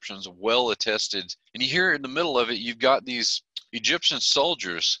the Egyptians, well attested. And you hear in the middle of it, you've got these Egyptian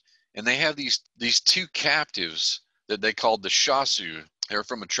soldiers, and they have these two captives that they called the Shasu. They're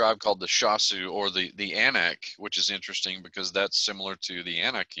from a tribe called the Shasu, or the Anak, which is interesting because that's similar to the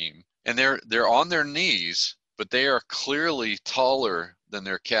Anakim. And they're on their knees, but they are clearly taller than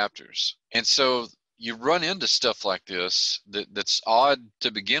their captors. And so you run into stuff like this that's odd to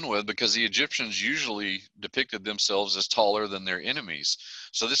begin with, because the Egyptians usually depicted themselves as taller than their enemies.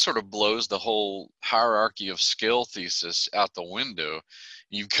 So this sort of blows the whole hierarchy of scale thesis out the window.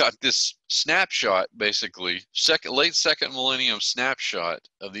 You've got this snapshot, basically, late second millennium snapshot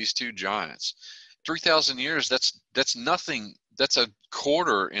of these two giants. 3,000 years, that's nothing. That's a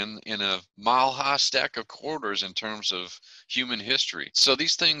quarter in a mile-high stack of quarters in terms of human history. So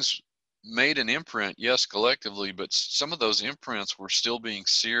these things made an imprint, yes, collectively, but some of those imprints were still being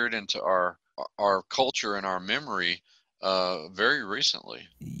seared into our culture and our memory very recently.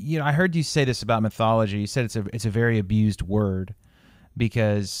 I heard you say this about mythology. You said it's a very abused word,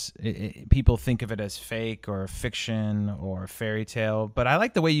 because people think of it as fake or fiction or fairy tale. But I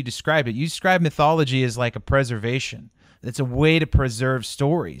like the way you describe it. You describe mythology as like a preservation. It's a way to preserve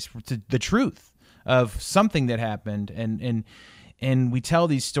stories, the truth of something that happened, and we tell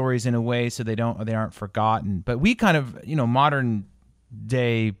these stories in a way so they aren't forgotten. But we kind of, modern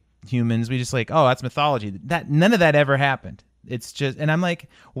day humans, we just like, oh, that's mythology. That none of that ever happened. It's just, and I'm like,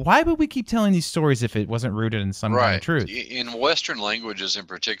 why would we keep telling these stories if it wasn't rooted in some kind of truth? In Western languages in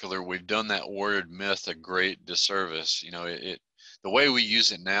particular, we've done that word myth a great disservice. The way we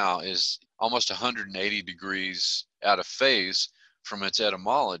use it now is almost 180 degrees out of phase from its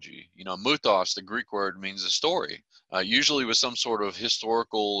etymology. Mythos, the Greek word, means a story, usually with some sort of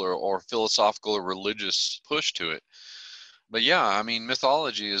historical or philosophical or religious push to it. But yeah, I mean,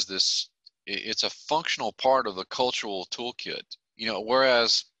 mythology is it's a functional part of the cultural toolkit.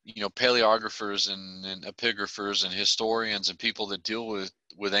 Whereas paleographers and epigraphers and historians and people that deal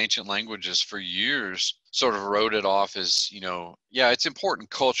with ancient languages for years sort of wrote it off as, it's important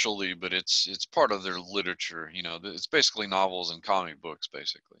culturally, but it's part of their literature. It's basically novels and comic books,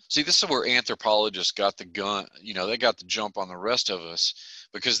 basically. See, this is where anthropologists got the gun. They got the jump on the rest of us,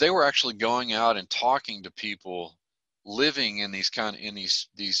 because they were actually going out and talking to people living in these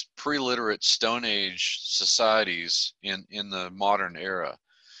pre-literate Stone Age societies in the modern era.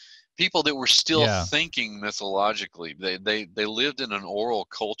 People that were still thinking mythologically. They lived in an oral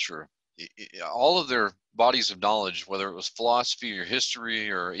culture. All of their bodies of knowledge, whether it was philosophy or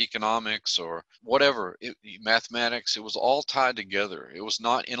history or economics or whatever, mathematics, it was all tied together. It was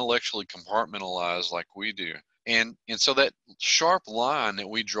not intellectually compartmentalized like we do. And so that sharp line that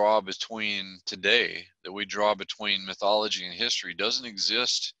we draw between mythology and history doesn't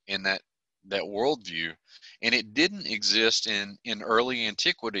exist in that worldview. And it didn't exist in early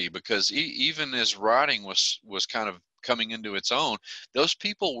antiquity, because even as writing was kind of coming into its own, those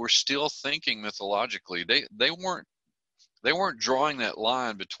people were still thinking mythologically. They weren't drawing that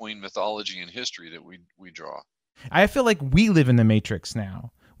line between mythology and history that we draw. I feel like we live in the Matrix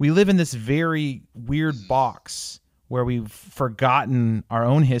now. We live in this very weird box where we've forgotten our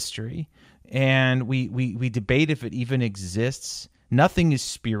own history, and we debate if it even exists. Nothing is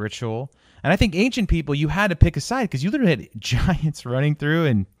spiritual. And I think ancient people, you had to pick a side, because you literally had giants running through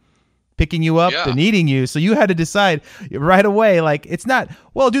and picking you up and eating you. So you had to decide right away, like, it's not,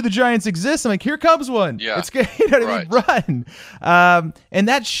 well, do the giants exist? I'm like, here comes one. Yeah. It's good. Run. And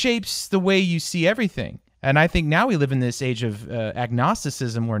that shapes the way you see everything. And I think now we live in this age of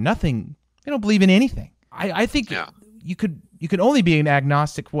agnosticism where they don't believe in anything. I think you could only be an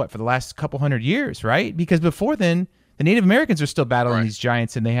agnostic, for the last couple hundred years, right? Because before then, the Native Americans are still battling these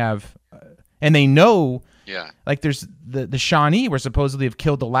giants, and they have, and they know, like, there's the Shawnee were supposedly have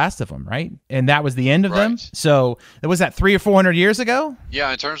killed the last of them, right? And that was the end of them. So was that 300 or 400 years ago?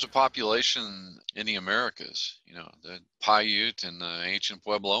 Yeah, in terms of population in the Americas, the Paiute and the ancient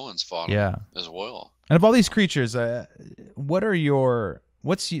Puebloans fought them as well. And of all these creatures,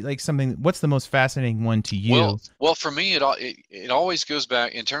 what's the most fascinating one to you? Well, for me, it always goes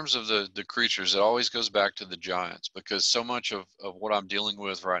back, in terms of the creatures, it always goes back to the giants, because so much of what I'm dealing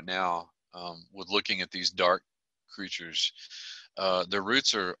with right now, with looking at these dark creatures, their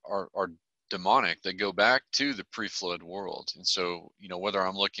roots are demonic. They go back to the pre-flood world. And so, whether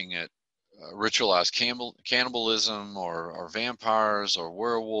I'm looking at ritualized cannibalism or vampires or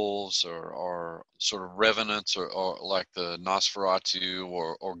werewolves or sort of revenants or like the Nosferatu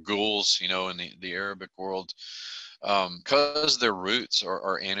or ghouls, in the Arabic world, because their roots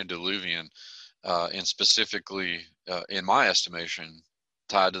are antediluvian, and specifically, in my estimation,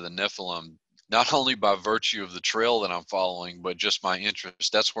 tied to the Nephilim, not only by virtue of the trail that I'm following, but just my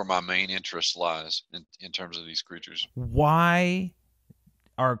interest. That's where my main interest lies in terms of these creatures. Why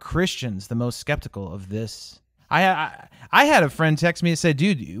are Christians the most skeptical of this? I had a friend text me and said,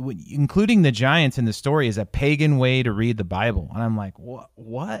 dude, including the giants in the story is a pagan way to read the Bible. And I'm like,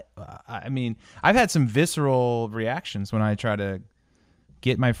 what? I mean, I've had some visceral reactions when I try to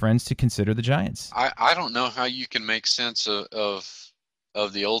get my friends to consider the giants. I don't know how you can make sense of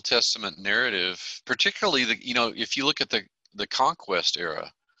the Old Testament narrative, particularly if you look at the conquest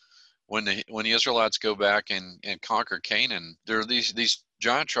era, when the Israelites go back and conquer Canaan, there are these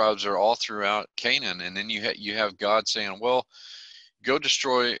giant tribes are all throughout Canaan, and then you have God saying, well, go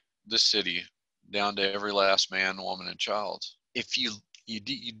destroy the city down to every last man, woman, and child. If you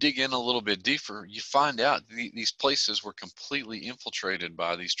dig in a little bit deeper, you find out these places were completely infiltrated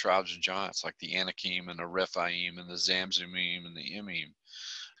by these tribes of giants, like the Anakim and the Rephaim and the Zamzumim and the Emim.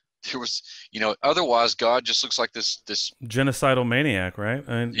 There was, otherwise God just looks like this genocidal maniac, right?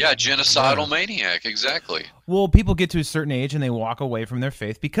 Genocidal maniac, exactly. Well, people get to a certain age and they walk away from their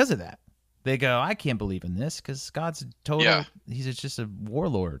faith because of that. They go, I can't believe in this because God's he's just a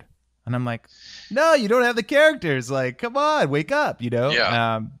warlord. And I'm like, no, you don't have the characters. Like, come on, wake up,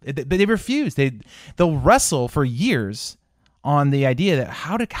 But they refuse. They'll wrestle for years on the idea that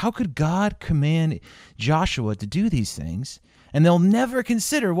how could God command Joshua to do these things? And they'll never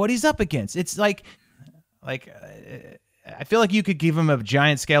consider what he's up against. It's like I feel like you could give them a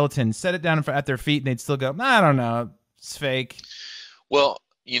giant skeleton, set it down at their feet, and they'd still go, I don't know, it's fake. Well,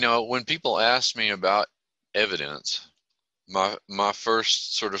 when people ask me about evidence, my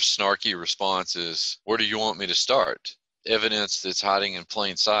first sort of snarky response is, where do you want me to start? Evidence that's hiding in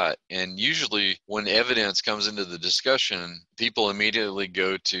plain sight. And usually when evidence comes into the discussion, people immediately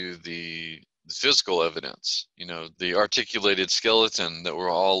go to the physical evidence, the articulated skeleton that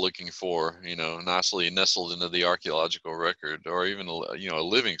we're all looking for, nicely nestled into the archaeological record, or even a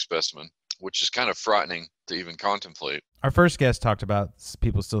living specimen, which is kind of frightening to even contemplate. Our first guest talked about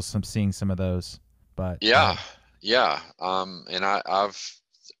people still seeing some of those, but yeah. And I've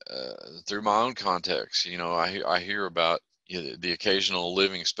through my own context, I hear about the occasional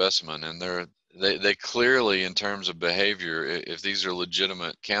living specimen, and they clearly, in terms of behavior, if these are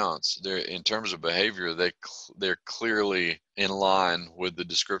legitimate counts, they're in terms of behavior, they're clearly in line with the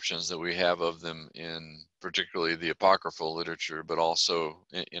descriptions that we have of them in particularly the apocryphal literature, but also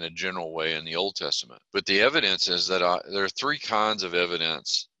in a general way in the Old Testament. But the evidence is that there are three kinds of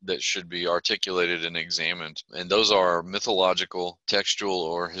evidence that should be articulated and examined, and those are mythological, textual,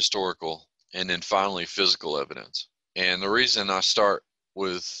 or historical, and then finally physical evidence. And the reason I start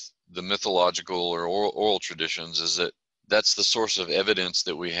with the mythological or oral traditions is that that's the source of evidence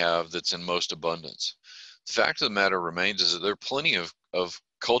that we have that's in most abundance. The fact of the matter remains is that there are plenty of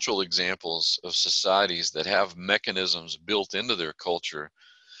cultural examples of societies that have mechanisms built into their culture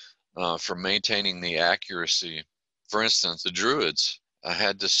for maintaining the accuracy. For instance, the Druids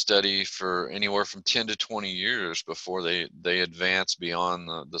had to study for anywhere from 10 to 20 years before they advanced beyond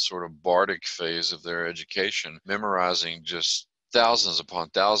the sort of bardic phase of their education, memorizing just thousands upon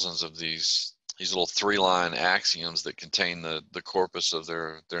thousands of these little three-line axioms that contain the corpus of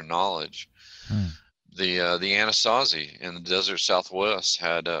their knowledge. The Anasazi in the desert Southwest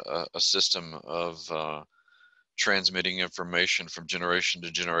had a system of transmitting information from generation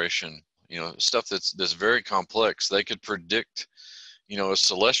to generation. Stuff that's very complex. They could predict, a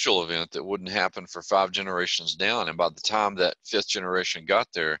celestial event that wouldn't happen for 5 generations down, and by the time that 5th generation got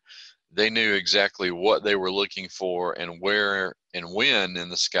there, they knew exactly what they were looking for and where and when in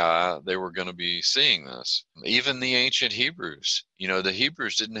the sky they were going to be seeing this. Even the ancient Hebrews, the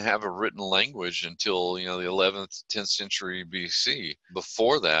Hebrews didn't have a written language until, the 11th, 10th century BC.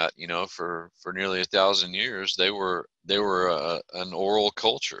 Before that, for nearly 1,000 years, they were an oral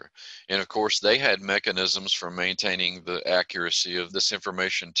culture. And of course, they had mechanisms for maintaining the accuracy of this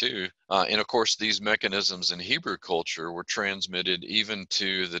information too. And of course, these mechanisms in Hebrew culture were transmitted even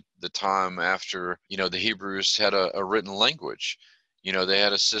to the time after, the Hebrews had a written language. They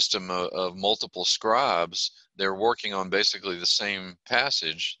had a system of multiple scribes. They're working on basically the same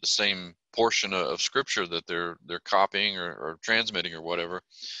passage, the same portion of scripture that they're copying or transmitting or whatever.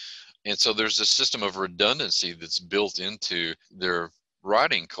 And so there's a system of redundancy that's built into their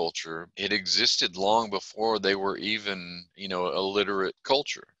writing culture. It existed long before they were even, a literate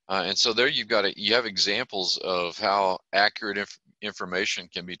culture. And so there you have examples of how accurate information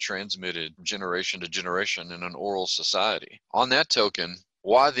can be transmitted generation to generation in an oral society. On that token,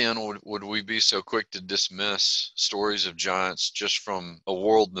 why then would we be so quick to dismiss stories of giants just from a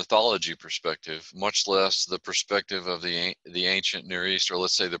world mythology perspective, much less the perspective of the ancient Near East, or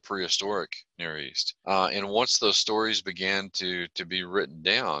let's say the prehistoric Near East? And once those stories began to be written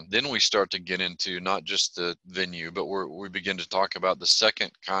down, then we start to get into not just the venue, but we begin to talk about the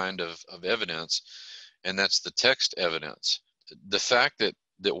second kind of evidence, and that's the text evidence. The fact that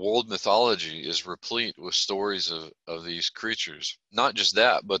world mythology is replete with stories of these creatures, not just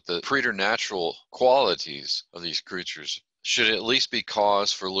that, but the preternatural qualities of these creatures should at least be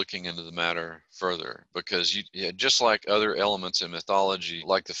cause for looking into the matter further, because just like other elements in mythology,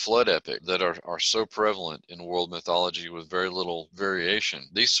 like the flood epic that are so prevalent in world mythology with very little variation,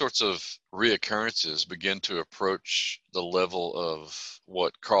 these sorts of reoccurrences begin to approach the level of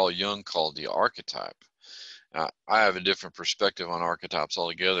what Carl Jung called the archetype. I have a different perspective on archetypes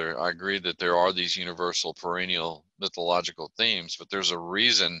altogether. I agree that there are these universal perennial mythological themes, but there's a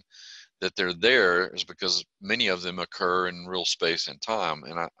reason that they're there, is because many of them occur in real space and time.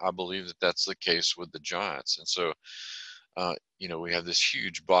 And I believe that that's the case with the giants. And so, we have this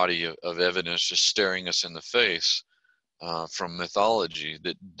huge body of evidence just staring us in the face from mythology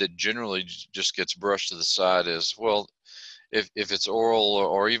that generally just gets brushed to the side as, well, if it's oral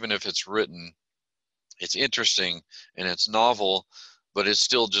or even if it's written, it's interesting and it's novel, but it's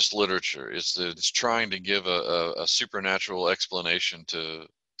still just literature. It's trying to give a supernatural explanation to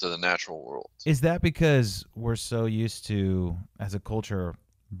the natural world. Is that because we're so used to, as a culture,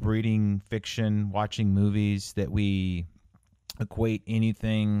 reading fiction, watching movies, that we equate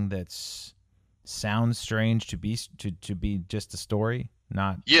anything that's sounds strange to be just a story,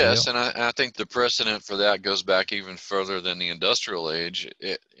 not Yes, real? and I think the precedent for that goes back even further than the industrial age.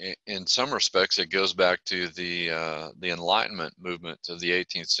 In some respects, it goes back to the Enlightenment movement of the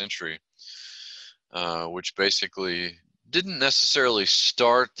 18th century, which basically didn't necessarily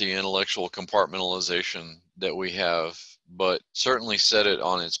start the intellectual compartmentalization that we have, but certainly set it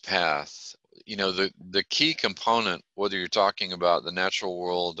on its path. You know, the key component, whether you're talking about the natural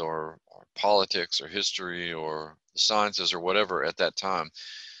world or politics or history or the sciences or whatever at that time,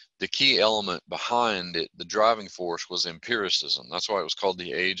 the key element behind it, the driving force, was empiricism. That's why it was called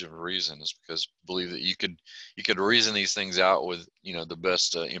the Age of Reason, is because believe that you could reason these things out with, you know, the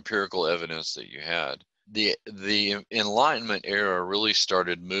best empirical evidence that you had. The Enlightenment era really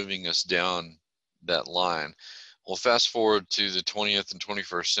started moving us down that line. Well, fast forward to the 20th and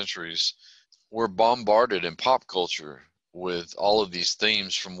 21st centuries, we're bombarded in pop culture with all of these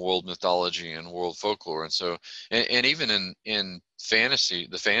themes from world mythology and world folklore. And so, and even in fantasy,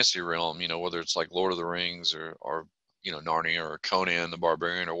 the fantasy realm, you know, whether it's like Lord of the Rings or you know, Narnia or Conan the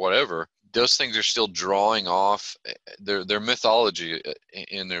Barbarian or whatever, those things are still drawing off their mythology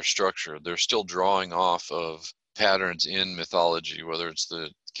in their structure. They're still drawing off of patterns in mythology, whether it's the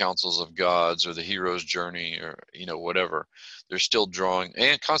councils of gods or the hero's journey or, you know, whatever. They're still drawing,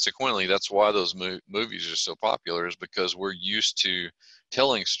 and consequently that's why those movies are so popular, is because we're used to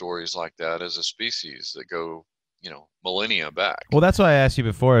telling stories like that as a species that go, you know, millennia back. Well, that's why I asked you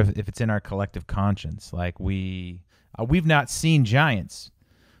before if it's in our collective conscience. Like we've not seen giants,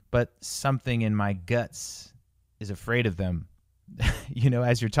 but something in my guts is afraid of them. You know,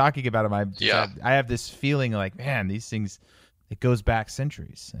 as you're talking about them, I have this feeling like, man, these things, it goes back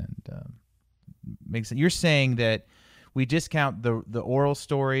centuries, and makes sense. You're saying that we discount the oral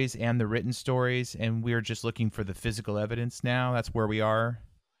stories and the written stories, and we're just looking for the physical evidence now. That's where we are.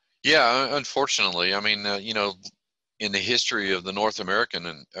 Yeah, unfortunately, I mean, you know, in the history of the North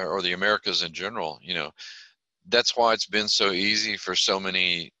American or the Americas in general, you know, that's why it's been so easy for so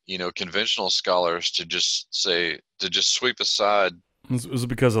many, you know, conventional scholars to just sweep aside. Was it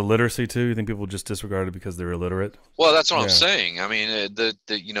because of literacy too? You think people just disregard it because they're illiterate? Well, that's what I'm Yeah. saying. I mean,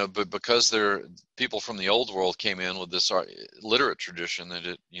 you know, but because they're people from the old world came in with this literate tradition that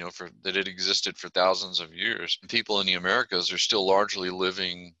it existed for thousands of years. People in the Americas are still largely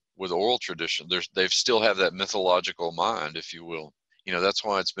living with oral tradition. They still have that mythological mind, if you will. You know, that's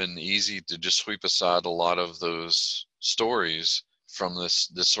why it's been easy to just sweep aside a lot of those stories from this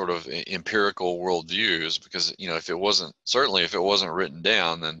sort of empirical worldview, is because, you know, if it wasn't written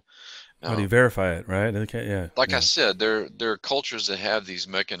down, then How do you um, verify it, right? Okay, like I yeah. said, there are cultures that have these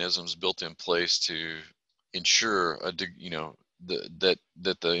mechanisms built in place to ensure you know, that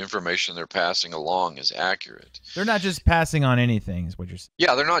the information they're passing along is accurate. They're not just passing on anything, is what you're saying.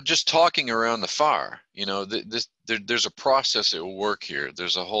 Yeah, they're not just talking around the fire. You know, there's a process at work here.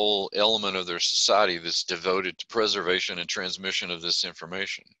 There's a whole element of their society that's devoted to preservation and transmission of this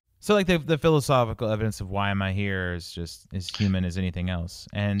information. So, like the philosophical evidence of why am I here is just as human as anything else,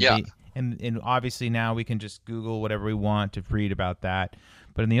 and Yeah. and obviously now we can just Google whatever we want to read about that.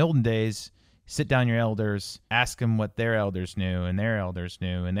 But in the olden days, sit down your elders, ask them what their elders knew, and their elders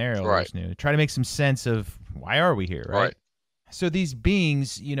knew, and their elders knew. Try to make some sense of why are we here, right? So these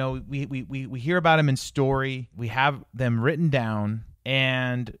beings, you know, we hear about them in story, we have them written down,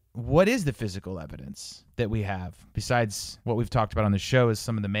 and what is the physical evidence that we have besides what we've talked about on the show? Is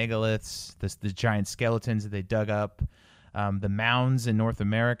some of the megaliths, the giant skeletons that they dug up, the mounds in North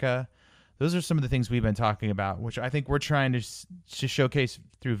America. Those are some of the things we've been talking about, which I think we're trying to showcase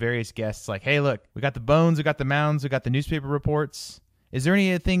through various guests. Like, hey, look, we got the bones, we got the mounds, we got the newspaper reports. Is there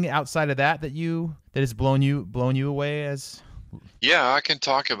anything outside of that has blown you away as? Yeah, I can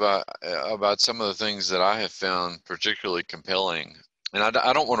talk about some of the things that I have found particularly compelling. And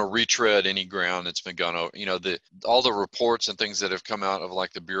I don't want to retread any ground that's been gone over. You know, all the reports and things that have come out of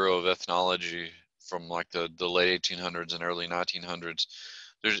like the Bureau of Ethnology from like the late 1800s and early 1900s.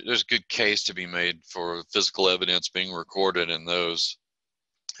 There's a good case to be made for physical evidence being recorded in those.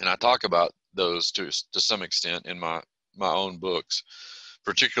 And I talk about those to some extent in my own books,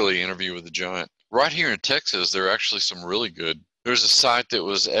 particularly Interview with the Giant. Right here in Texas, there are actually some really good. There's a site that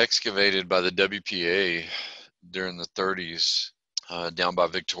was excavated by the WPA during the 30s down by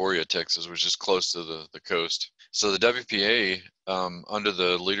Victoria, Texas, which is close to the coast. So the WPA, under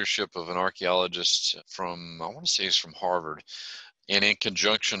the leadership of an archaeologist from, I want to say he's from Harvard, and in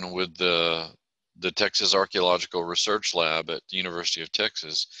conjunction with the Texas Archaeological Research Lab at the University of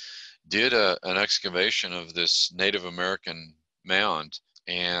Texas, did an excavation of this Native American mound,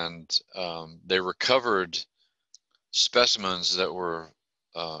 and they recovered specimens that were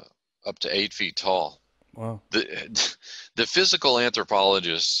up to 8 feet tall. Wow. The physical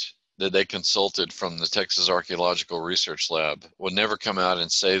anthropologists that they consulted from the Texas Archaeological Research Lab would never come out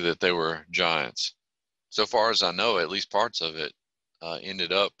and say that they were giants. So far as I know, at least parts of it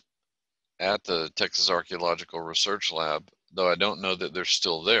ended up at the Texas Archaeological Research Lab, though I don't know that they're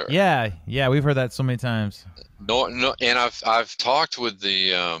still there. Yeah, we've heard that so many times. No, and I've talked with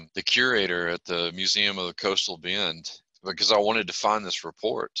the curator at the Museum of the Coastal Bend because I wanted to find this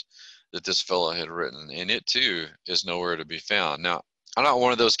report that this fellow had written, and it too is nowhere to be found. Now, I'm not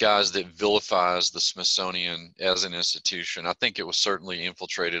one of those guys that vilifies the Smithsonian as an institution. I think it was certainly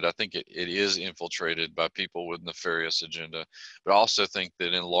infiltrated. I think it is infiltrated by people with nefarious agenda, but I also think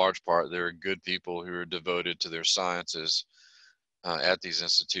that in large part there are good people who are devoted to their sciences at these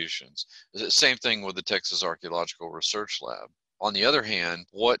institutions. Same thing with the Texas Archaeological Research Lab. On the other hand,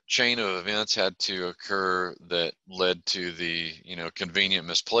 what chain of events had to occur that led to the convenient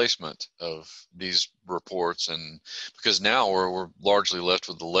misplacement of these reports? And because now we're largely left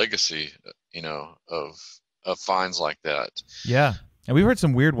with the legacy of finds like that. Yeah, and we've heard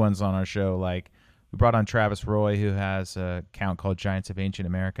some weird ones on our show. Like we brought on Travis Roy, who has a account called Giants of Ancient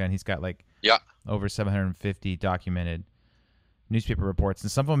America, and he's got over 750 documented newspaper reports,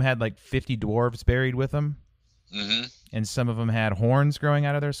 and some of them had 50 dwarves buried with them. Mm-hmm. And some of them had horns growing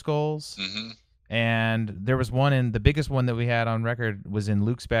out of their skulls. Mm-hmm. And there was one the biggest one that we had on record was in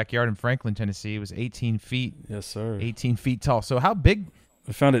Luke's backyard in Franklin, Tennessee. It was 18 feet. Yes, sir. 18 feet tall. So how big?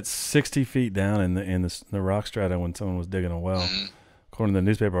 We found it 60 feet down in the rock strata when someone was digging a well, according to the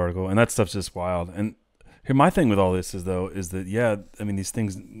newspaper article. And that stuff's just wild. And here, my thing with all this is that, these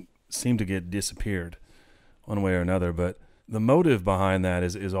things seem to get disappeared one way or another. But the motive behind that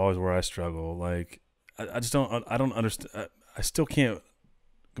is always where I struggle. I just don't understand. I still can't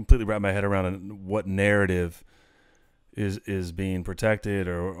completely wrap my head around what narrative is being protected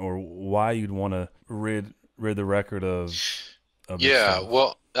or why you'd want to rid the record of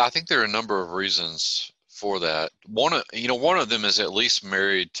well, I think there are a number of reasons for that. One of them is at least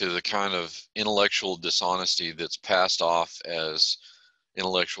married to the kind of intellectual dishonesty that's passed off as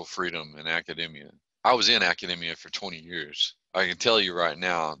intellectual freedom in academia. I was in academia for 20 years. I can tell you right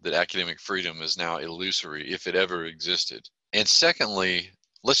now that academic freedom is now illusory, if it ever existed. And secondly,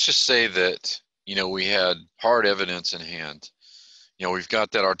 let's just say that, we had hard evidence in hand. We've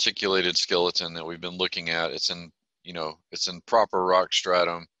got that articulated skeleton that we've been looking at. It's in proper rock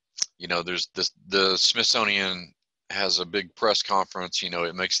stratum. There's the Smithsonian has a big press conference,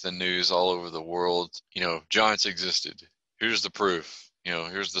 it makes the news all over the world. Giants existed. Here's the proof.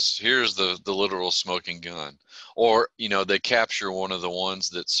 Here's the literal smoking gun. Or, they capture one of the ones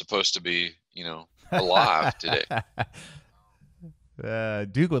that's supposed to be, alive today.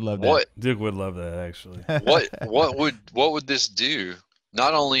 Duke would love that. Duke would love that, actually. What would this do?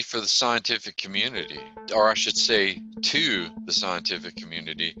 Not only for the scientific community, or I should say to the scientific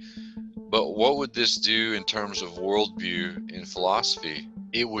community, but what would this do in terms of worldview in philosophy?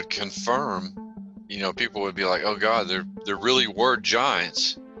 It would confirm, people would be like, oh God, there really were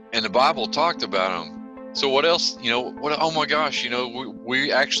giants, and the Bible talked about them. So what else, oh my gosh,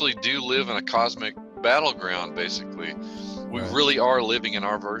 we actually do live in a cosmic battleground, basically. We really are living in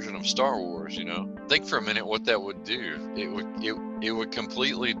our version of Star Wars, Think for a minute what that would do. It would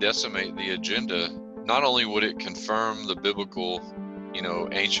completely decimate the agenda. Not only would it confirm the biblical,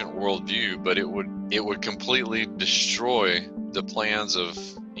 ancient worldview, but it would completely destroy the plans of,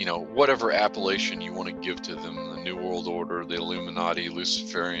 whatever appellation you want to give to them, the New World Order, the Illuminati,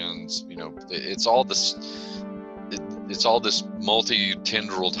 Luciferians, it's all this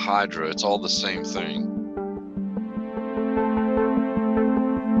multi-tendrilled hydra. It's all the same thing.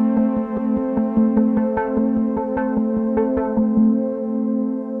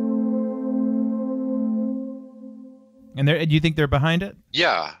 And do you think they're behind it?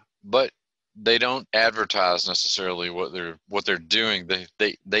 Yeah, but they don't advertise necessarily what they're doing.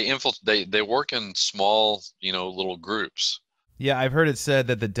 They work in small, little groups. Yeah, I've heard it said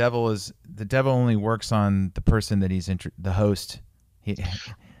that the devil only works on the person that he's the host.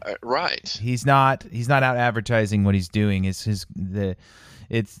 Right. He's not out advertising what he's doing. It's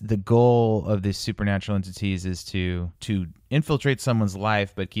the goal of these supernatural entities is to infiltrate someone's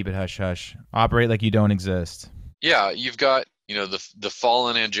life but keep it hush hush. Operate like you don't exist. Yeah, you've got, the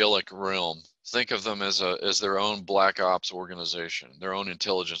fallen angelic realm. Think of them as their own black ops organization, their own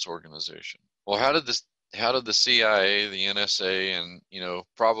intelligence organization. Well, how did the CIA, the NSA, and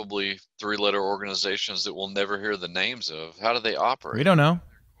probably three-letter organizations that we'll never hear the names of, how do they operate? We don't know.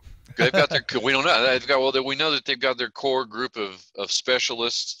 They've got we don't know. We know that they've got their core group of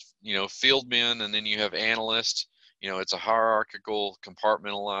specialists, field men, and then you have analysts. It's a hierarchical,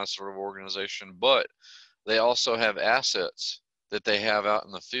 compartmentalized sort of organization, but they also have assets that they have out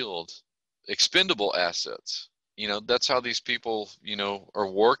in the field, expendable assets. That's how these people, are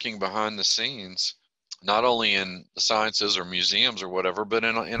working behind the scenes, not only in the sciences or museums or whatever, but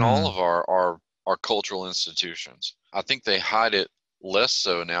in all of our cultural institutions. I think they hide it less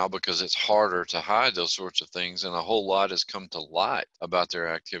so now because it's harder to hide those sorts of things, and a whole lot has come to light about their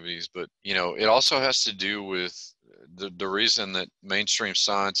activities. But it also has to do with the reason that mainstream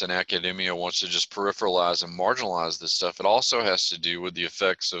science and academia wants to just peripheralize and marginalize this stuff. It also has to do with the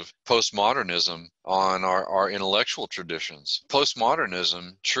effects of postmodernism on our intellectual traditions.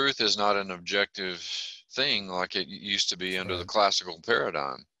 Postmodernism, truth is not an objective thing like it used to be under the classical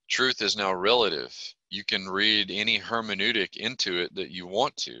paradigm. Truth is now relative. You can read any hermeneutic into it that you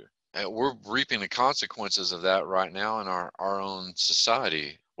want to. And we're reaping the consequences of that right now in our own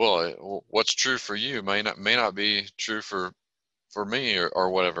society. Well, what's true for you may not be true for me or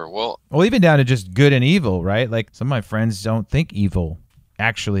whatever. Well, even down to just good and evil, right? Like, some of my friends don't think evil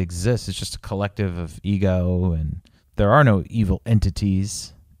actually exists. It's just a collective of ego, and there are no evil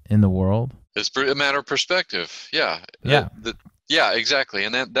entities in the world. It's a matter of perspective. Yeah. Yeah, exactly.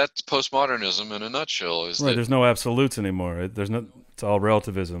 And that's postmodernism in a nutshell. Right. There's no absolutes anymore. It's all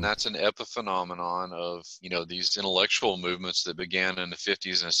relativism. That's an epiphenomenon of, these intellectual movements that began in the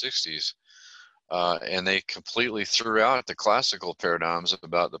 50s and 60s. And they completely threw out the classical paradigms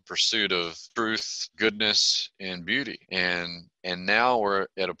about the pursuit of truth, goodness, and beauty. And now we're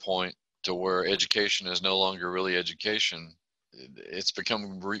at a point to where education is no longer really education. It's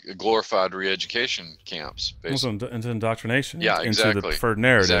become glorified re-education camps. Basically. Into indoctrination. Yeah, exactly. Into the preferred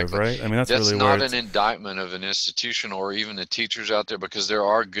narrative, right? I mean, that's really not an indictment of an institution or even the teachers out there, because there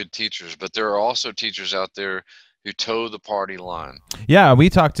are good teachers, but there are also teachers out there who toe the party line. Yeah, we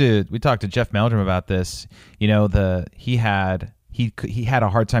talked to Jeff Meldrum about this. He had a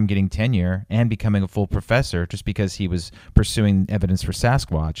hard time getting tenure and becoming a full professor just because he was pursuing evidence for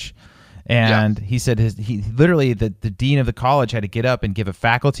Sasquatch. And he said the dean of the college had to get up and give a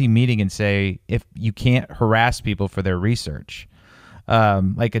faculty meeting and say, if you can't harass people for their research,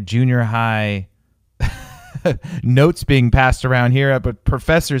 like a junior high notes being passed around here, but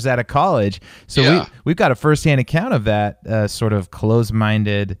professors at a college. So we've got a firsthand account of that sort of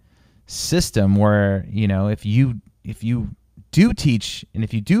closed-minded system where, if you do teach and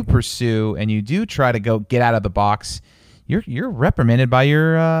if you do pursue and you do try to go get out of the box, you're reprimanded by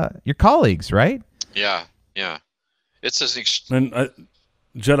your colleagues, right? Yeah. It's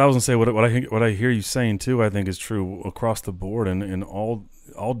Judd, I was gonna say what I hear you saying too. I think is true across the board and in all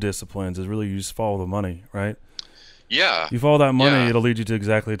disciplines. Is really you just follow the money, right? Yeah. You follow that money, it'll lead you to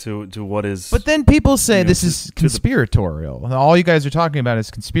exactly to what is. But then people say this is conspiratorial. All you guys are talking about is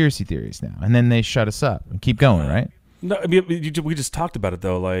conspiracy theories now, and then they shut us up and keep going, right? No, I mean, we just talked about it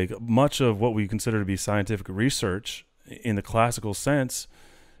though. Like, much of what we consider to be scientific research in the classical sense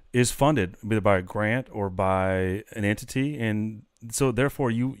is funded either by a grant or by an entity, and so therefore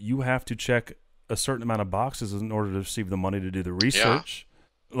you have to check a certain amount of boxes in order to receive the money to do the research.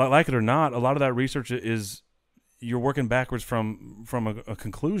 Like it or not, a lot of that research is you're working backwards from a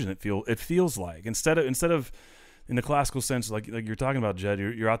conclusion. It feels like instead of in the classical sense, like you're talking about, Jed,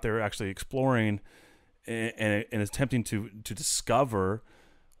 you're out there actually exploring and attempting to discover.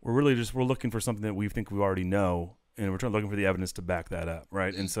 We're looking for something that we think we already know, and we're looking for the evidence to back that up,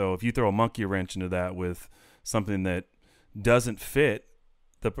 right? And so if you throw a monkey wrench into that with something that doesn't fit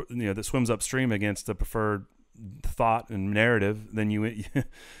that swims upstream against the preferred thought and narrative, then you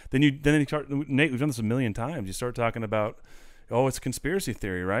start, Nate, we've done this a million times. You start talking about, it's conspiracy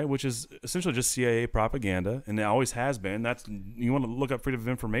theory, right? Which is essentially just CIA propaganda, and it always has been. That's, you want to look up Freedom of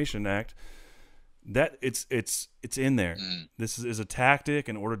Information Act. That it's in there. This is a tactic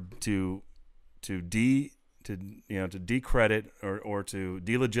in order to decredit or to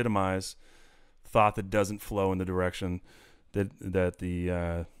delegitimize thought that doesn't flow in the direction that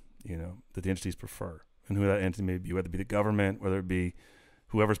the entities prefer, and who that entity may be, whether it be the government, whether it be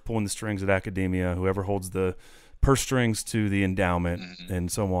whoever's pulling the strings at academia, whoever holds the purse strings to the endowment,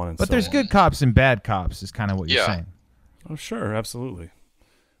 and so on. But there's good cops and bad cops, is kind of what you're saying. Oh, sure, absolutely.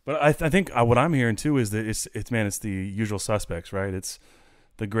 But I think what I'm hearing too is that it's the usual suspects, right? It's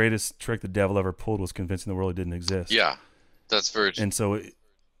the greatest trick the devil ever pulled was convincing the world it didn't exist. Yeah, that's very true. And so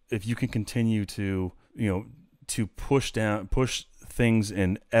if you can continue to push things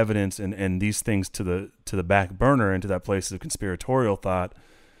and evidence and these things to the back burner, into that place of conspiratorial thought,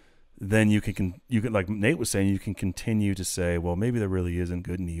 then you can like Nate was saying, you can continue to say, well, maybe there really isn't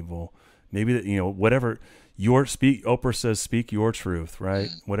good and evil. Maybe that, whatever Oprah says, speak your truth, right?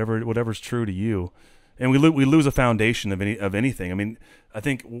 Whatever's true to you. and we lose a foundation of anything. I mean, I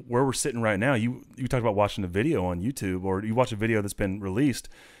think where we're sitting right now, you talk about watching a video on YouTube, or you watch a video that's been released,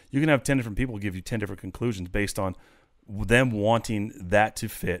 you can have 10 different people give you 10 different conclusions based on them wanting that to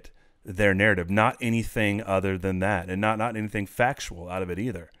fit their narrative, not anything other than that, and not anything factual out of it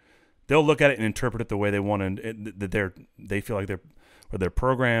either. They'll look at it and interpret it the way they want, and that they feel like they're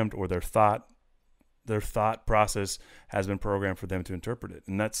programmed, or their thought process has been programmed for them to interpret it.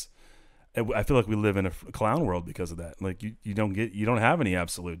 And I feel like we live in a clown world because of that. Like you don't have any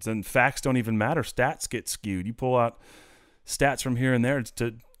absolutes, and facts don't even matter. Stats get skewed. You pull out stats from here and there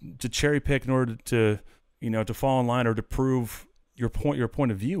to cherry pick in order to fall in line or to prove your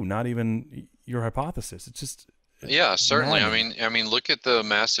point of view, not even your hypothesis. It's just certainly. maddening. I mean, look at the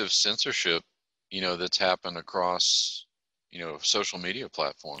massive censorship, that's happened across, social media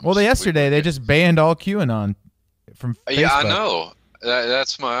platforms. Well, yesterday they just banned all QAnon from Facebook. Yeah, I know.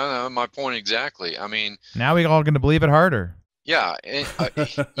 That's my point exactly. I mean, now we all going to believe it harder. Yeah, if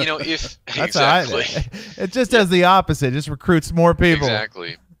That's exactly, it just does the opposite. It just recruits more people.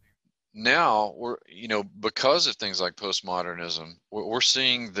 Exactly. Now we're, because of things like postmodernism, we're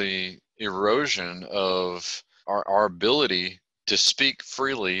seeing the erosion of our ability to speak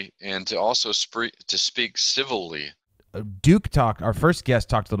freely and to also to speak civilly. Our first guest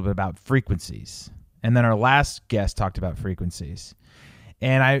talked a little bit about frequencies, and then our last guest talked about frequencies.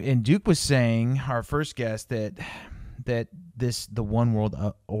 And Duke was saying, our first guest, that the one world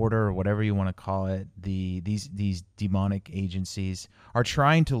order, or whatever you want to call it, these demonic agencies are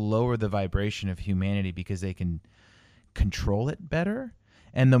trying to lower the vibration of humanity because they can control it better.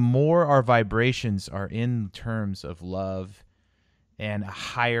 And the more our vibrations are in terms of love and a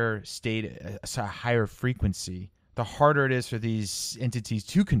higher state, a higher frequency, the harder it is for these entities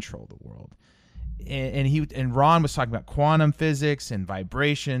to control the world. And Ron was talking about quantum physics and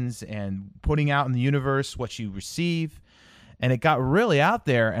vibrations and putting out in the universe what you receive, and it got really out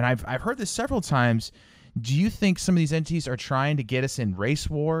there. And I've heard this several times. Do you think some of these entities are trying to get us in race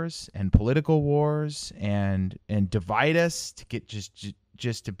wars and political wars and divide us to get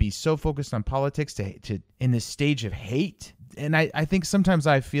just to be so focused on politics to in this stage of hate? And I think sometimes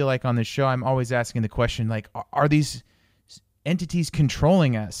I feel like on this show I'm always asking the question, like, are these entities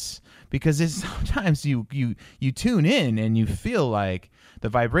controlling us? Because sometimes you tune in and you feel like the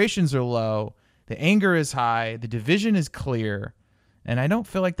vibrations are low, the anger is high, the division is clear, and I don't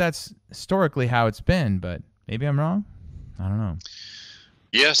feel like that's historically how it's been, but maybe I'm wrong. I don't know.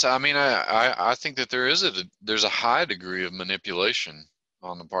 Yes, I mean, I think that there's a high degree of manipulation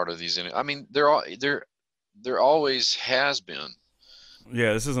on the part of these. I mean, there always has been.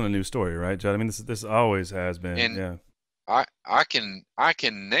 Yeah, this isn't a new story, right, Judd? I mean, this always has been. And yeah. I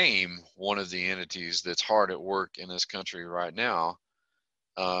can name one of the entities that's hard at work in this country right now,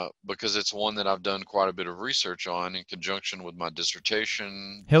 because it's one that I've done quite a bit of research on in conjunction with my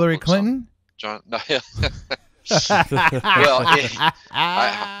dissertation. Hillary Clinton? Well,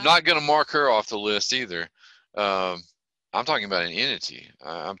 I'm not going to mark her off the list either. I'm talking about an entity.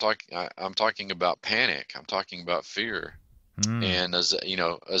 I'm talking about panic. I'm talking about fear. And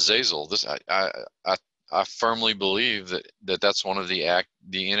Azazel. I firmly believe that's one of the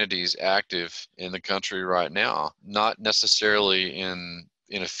entities active in the country right now. Not necessarily in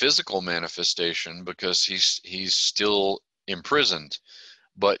a physical manifestation, because he's still imprisoned,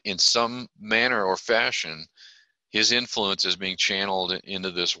 but in some manner or fashion, his influence is being channeled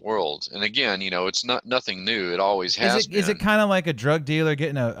into this world. And again, it's nothing new. It always has been. Is it kind of like a drug dealer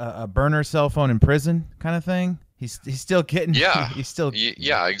getting a burner cell phone in prison kind of thing? He's still getting. Yeah. He's still.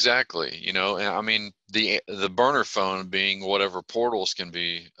 Yeah, exactly. I mean, the burner phone being whatever portals can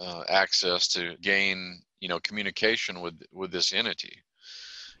be accessed to gain, communication with this entity.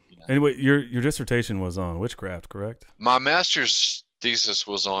 Anyway, your dissertation was on witchcraft, correct? My master's thesis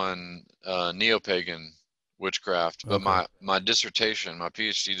was on neo-pagan witchcraft, but Okay. my dissertation, my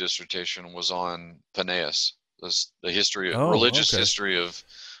PhD dissertation, was on Peneus, the history, religious history of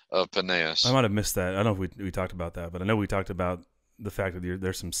Peneus. I might have missed that. I don't know if we talked about that, but I know we talked about the fact that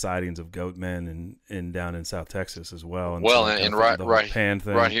there's some sightings of goat men in down in South Texas as well. And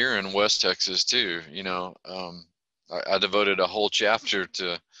right here in West Texas too. I devoted a whole chapter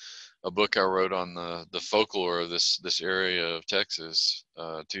to a book I wrote on the folklore of this area of Texas,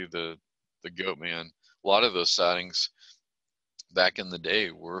 to the goat man. A lot of those sightings back in the day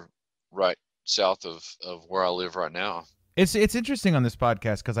were right south of where I live right now. It's interesting on this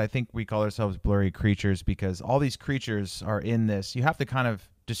podcast because I think we call ourselves blurry creatures because all these creatures are in this. You have to kind of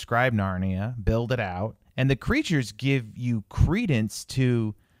describe Narnia, build it out, and the creatures give you credence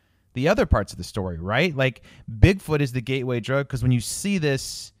to the other parts of the story, right? Like Bigfoot is the gateway drug because when you see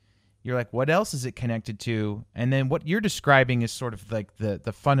this, you're like, what else is it connected to? And then what you're describing is sort of like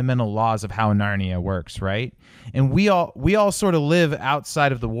the fundamental laws of how Narnia works, right? And we all sort of live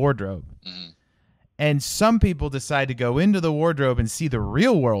outside of the wardrobe. Mm-hmm. And some people decide to go into the wardrobe and see the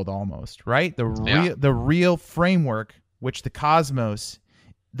real world almost, right? The real framework, which the cosmos,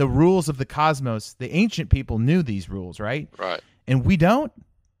 the rules of the cosmos, the ancient people knew these rules, right? Right. And we don't?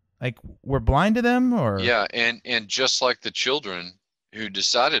 Like, we're blind to them? Or Yeah, and just like the children who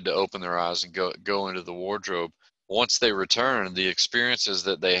decided to open their eyes and go into the wardrobe, once they return, the experiences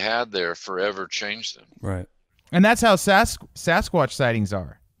that they had there forever changed them. Right. And that's how Sasquatch sightings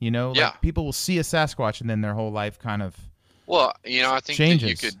are. You know, like Yeah. people will see a Sasquatch and then their whole life kind of Well, you know, I think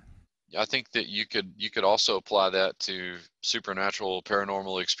changes. that you could also apply that to supernatural,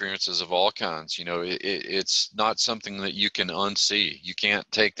 paranormal experiences of all kinds. You know, it's not something that you can unsee. You can't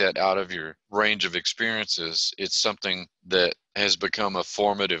take that out of your range of experiences. It's something that has become a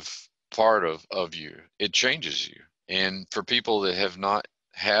formative part of you. It changes you. And for people that have not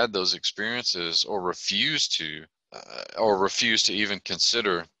had those experiences or refuse to even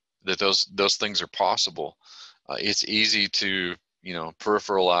consider that those things are possible, it's easy to, you know,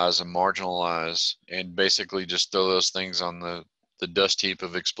 peripheralize and marginalize and basically just throw those things on the dust heap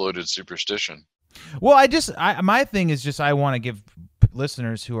of exploded superstition. Well, my thing is just I want to give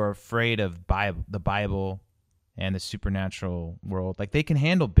listeners who are afraid of the Bible and the supernatural world, like, they can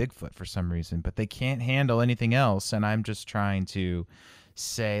handle Bigfoot for some reason, but they can't handle anything else. And I'm just trying to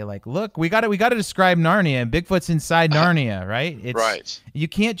say, like, look, we got to describe Narnia, and Bigfoot's inside Narnia, right? Right. You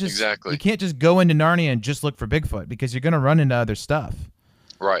can't just Exactly. you can't just go into Narnia and just look for Bigfoot, because you're going to run into other stuff.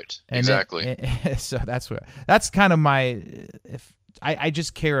 Right. And exactly. So that's kind of my, if I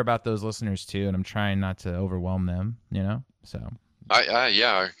just care about those listeners too, and I'm trying not to overwhelm them, you know. So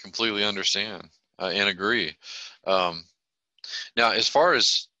I completely understand and agree. Now, as far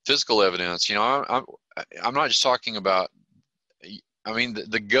as physical evidence, you know, I'm not just talking about. I mean,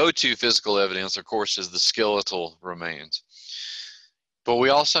 the go-to physical evidence, of course, is the skeletal remains. But we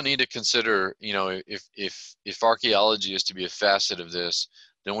also need to consider, you know, if archaeology is to be a facet of this,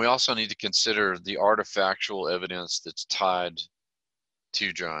 then we also need to consider the artifactual evidence that's tied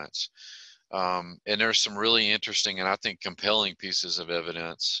to giants. And there's some really interesting and I think compelling pieces of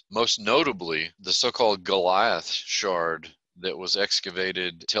evidence, most notably the so-called Goliath shard that was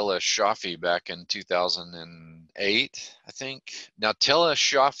excavated Tel Shafi back in 2008, I think. Now, Tel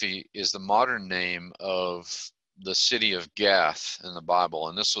Shafi is the modern name of the city of Gath in the Bible,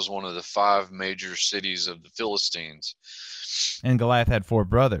 and this was one of the 5 major cities of the Philistines. And Goliath had 4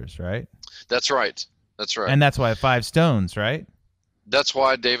 brothers, right? That's right. That's right. And that's why 5 stones, right? That's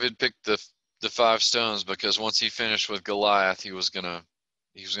why David picked the 5 stones, because once he finished with Goliath, he was gonna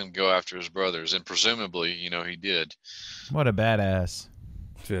go after his brothers, and presumably, you know, he did. What a badass.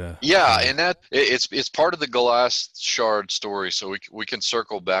 Yeah, and that it's part of the Goliath shard story, so we can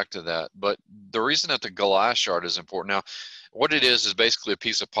circle back to that. But the reason that the Goliath shard is important, now, what it is basically a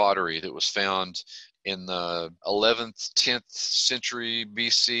piece of pottery that was found in the 11th, 10th century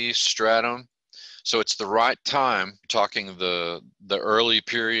BC stratum. So it's the right time, talking the early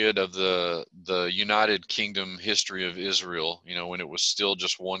period of the United Kingdom history of Israel, you know, when it was still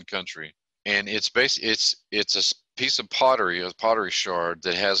just one country. And it's a piece of pottery, a pottery shard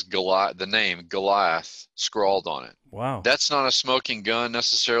that has the name Goliath scrawled on it. Wow. That's not a smoking gun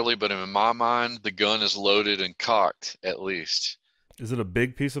necessarily, but in my mind, the gun is loaded and cocked at least. Is it a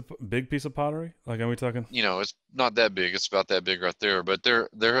big piece of pottery? Like, are we talking? You know, it's not that big. It's about that big right there. But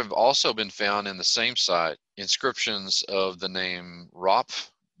there have also been found in the same site inscriptions of the name Raph.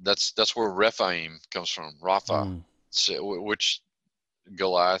 That's where Rephaim comes from, Rapha, which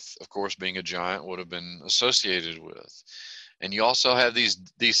Goliath, of course, being a giant, would have been associated with. And you also have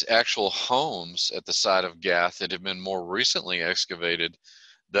these actual homes at the site of Gath that have been more recently excavated,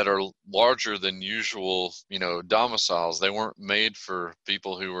 that are larger than usual, you know, domiciles. They weren't made for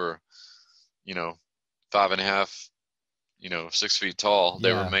people who were, you know, 5.5, 6 feet tall. Yeah.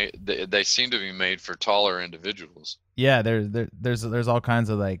 They were made. They seem to be made for taller individuals. Yeah, there's all kinds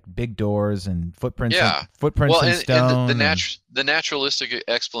of like big doors and footprints. Yeah, footprints in stone. The naturalistic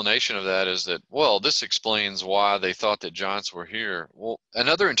explanation of that is that, well, this explains why they thought that giants were here. Well,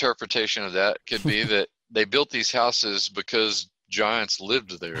 another interpretation of that could be that they built these houses because giants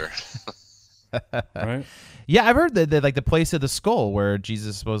lived there. Right. Yeah, I've heard that like the place of the skull where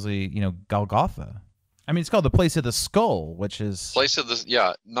Jesus supposedly, you know, Golgotha. I mean, it's called the place of the skull, which is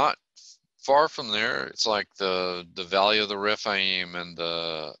not far from there. It's like the Valley of the Rephaim and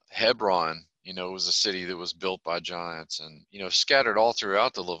the Hebron it was a city that was built by giants and, scattered all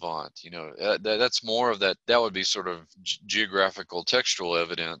throughout the Levant. That's more of that. That would be sort of geographical textual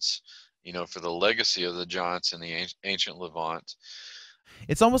evidence, for the legacy of the giants in the ancient Levant.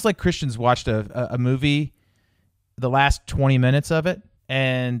 It's almost like Christians watched a movie, the last 20 minutes of it,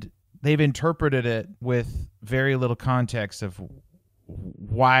 and they've interpreted it with very little context of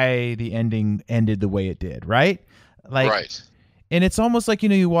why the ending ended the way it did, right? Right. And it's almost like,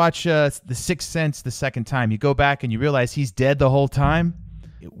 you watch The Sixth Sense the second time. You go back and you realize he's dead the whole time.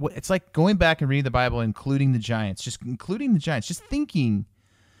 It's like going back and reading the Bible, including the giants, just thinking.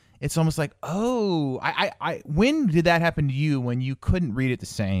 It's almost like, oh, when did that happen to you when you couldn't read it the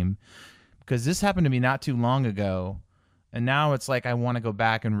same? Because this happened to me not too long ago, and now it's like I want to go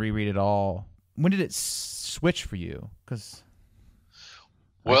back and reread it all. When did it switch for you?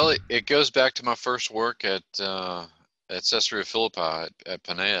 Well, it goes back to my first work at Caesarea Philippi at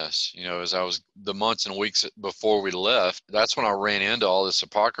Paneas. As I was the months and weeks before we left, that's when I ran into all this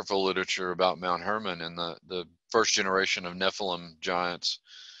apocryphal literature about Mount Hermon and the first generation of Nephilim giants.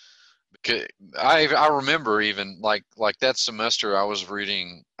 I remember even like that semester I was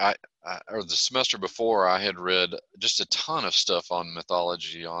reading, or the semester before, I had read just a ton of stuff on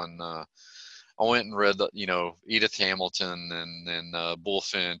mythology. I went and read Edith Hamilton and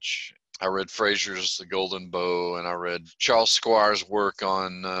Bullfinch. I read Fraser's The Golden Bow, and I read Charles Squire's work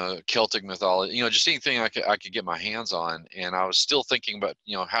on Celtic mythology. Just anything I could get my hands on. And I was still thinking about,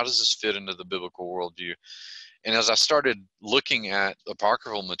 how does this fit into the biblical worldview? And as I started looking at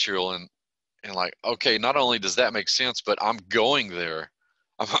apocryphal material and like, okay, not only does that make sense, but I'm going there.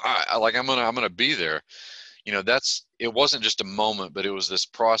 I'm gonna be there. It wasn't just a moment, but it was this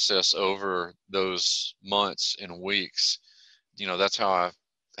process over those months and weeks. That's how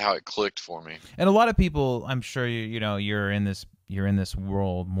it clicked for me. And a lot of people, I'm sure you're in this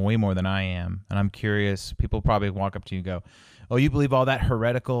world way more than I am, and I'm curious. People probably walk up to you and go, "Oh, you believe all that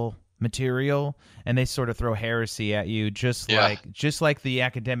heretical material?" And they sort of throw heresy at you, just like the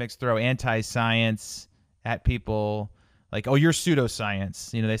academics throw anti-science at people. Like, "Oh, you're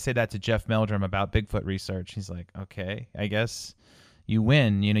pseudoscience." They say that to Jeff Meldrum about Bigfoot research. He's like, "Okay, I guess you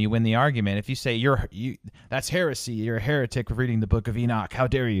win. You win the argument. If you say that's heresy, you're a heretic for reading the Book of Enoch. How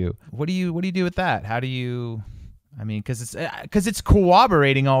dare you?" What do you do with that? How do you? I mean, because it's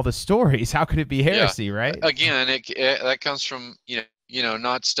corroborating all the stories. How could it be heresy, right? Again, that comes from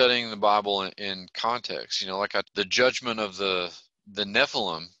not studying the Bible in context. The judgment of the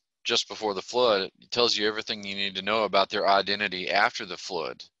Nephilim just before the flood, it tells you everything you need to know about their identity after the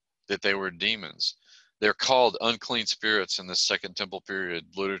flood, that they were demons. They're called unclean spirits in the Second Temple period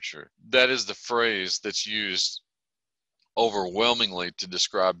literature. That is the phrase that's used overwhelmingly to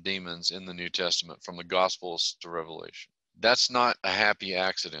describe demons in the New Testament, from the Gospels to Revelation. That's not a happy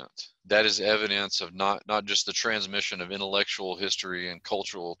accident. That is evidence of not just the transmission of intellectual history and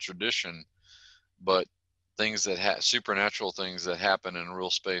cultural tradition, but things supernatural things that happen in real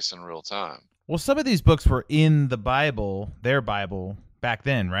space and real time. Well, some of these books were in the Bible, their Bible, back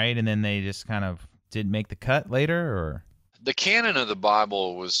then, right? And then they just kind of didn't make the cut later, or? The canon of the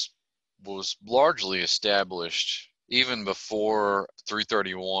Bible was largely established even before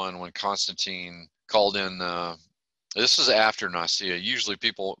 331, when Constantine called in. This is after Nicaea. Usually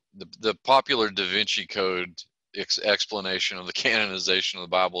the popular Da Vinci Code explanation of the canonization of the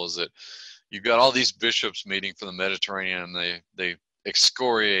Bible is that you've got all these bishops meeting for the Mediterranean, and they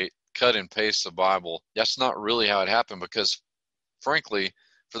excoriate, cut and paste the Bible. That's not really how it happened, because frankly,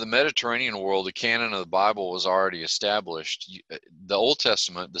 for the Mediterranean world, the canon of the Bible was already established. The Old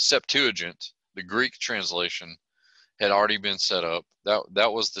Testament, the Septuagint, the Greek translation, had already been set up.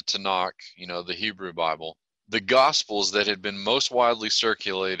 That was the Tanakh, the Hebrew Bible. The Gospels that had been most widely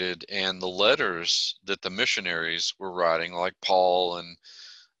circulated, and the letters that the missionaries were writing, like Paul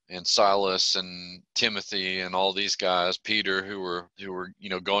and Silas and Timothy and all these guys, Peter, who were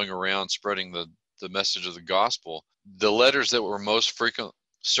going around spreading the message of the gospel. The letters that were most frequently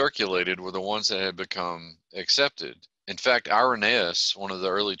circulated were the ones that had become accepted. In fact, Irenaeus, one of the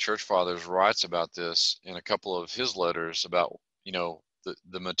early church fathers, writes about this in a couple of his letters about,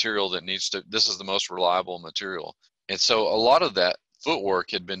 the material that this is the most reliable material. And so a lot of that footwork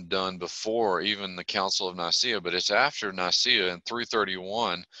had been done before even the Council of Nicaea, but it's after Nicaea in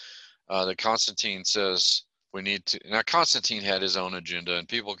 331 that Constantine says we need to. Now, Constantine had his own agenda, and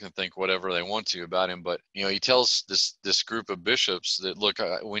people can think whatever they want to about him, but he tells this group of bishops that, look,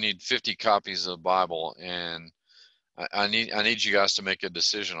 we need 50 copies of the Bible, and I need you guys to make a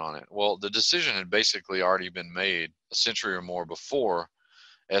decision on it. Well, the decision had basically already been made a century or more before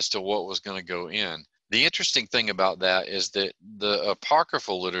as to what was going to go in. The interesting thing about that is that the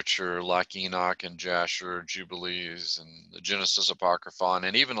apocryphal literature like Enoch and Jasher, Jubilees, and the Genesis Apocryphon,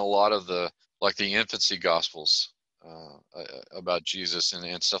 and even a lot of the infancy gospels about Jesus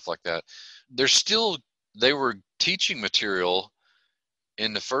and stuff like that, they were teaching material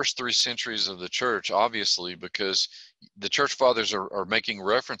in the first 3 centuries of the church, obviously, because the church fathers are making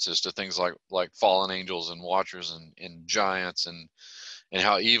references to things like fallen angels and watchers and giants and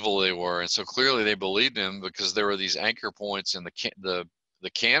how evil they were. And so clearly they believed him because there were these anchor points in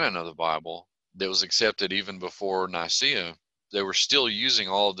the canon of the Bible that was accepted even before Nicaea. They were still using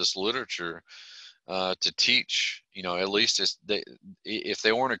all of this literature to teach, at least if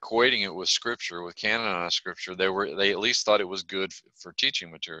they weren't equating it with scripture, with canonized scripture, they at least thought it was good for teaching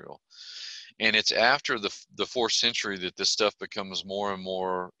material. And it's after the 4th century that this stuff becomes more and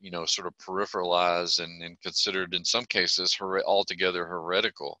more, sort of peripheralized and considered in some cases altogether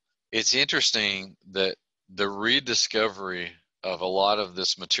heretical. It's interesting that the rediscovery of a lot of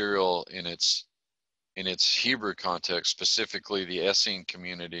this material in its Hebrew context, specifically the Essene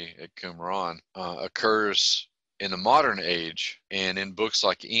community at Qumran, occurs in the modern age. And in books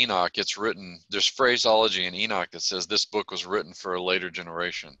like Enoch, there's phraseology in Enoch that says this book was written for a later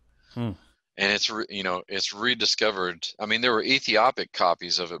generation. And it's rediscovered. I mean, there were Ethiopic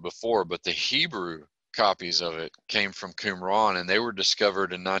copies of it before, but the Hebrew copies of it came from Qumran, and they were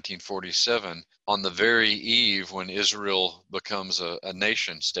discovered in 1947 on the very eve when Israel becomes a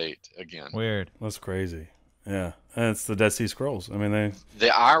nation state again. Weird. That's crazy. Yeah, and it's the Dead Sea Scrolls. I mean,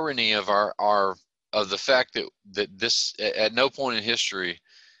 the irony of of the fact that this, at no point in history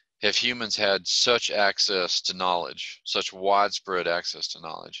have humans had such access to knowledge, such widespread access to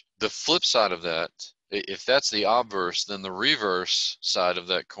knowledge. The flip side of that, if that's the obverse, then the reverse side of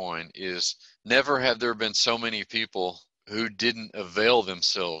that coin is never have there been so many people who didn't avail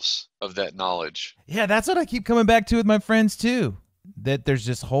themselves of that knowledge. Yeah, that's what I keep coming back to with my friends too. That there's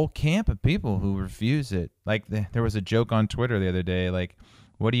this whole camp of people who refuse it. Like there was a joke on Twitter the other day, like,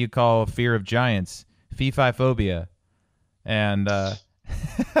 what do you call fear of giants? Fee-fi-phobia. And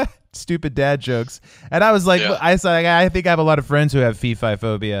stupid dad jokes. And I was like, Yeah. I think I have a lot of friends who have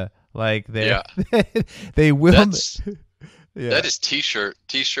fee-fi-phobia. Like they they will. That is t-shirt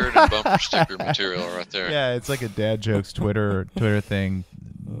and bumper sticker material right there. Yeah, it's like a dad jokes Twitter thing.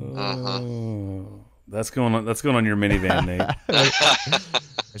 That's going on your minivan, Nate.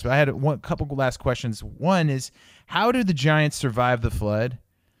 So I had a couple last questions. One is, how did the giants survive the flood?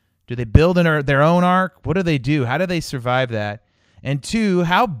 Do they build their own ark? What do they do? How do they survive that? And 2,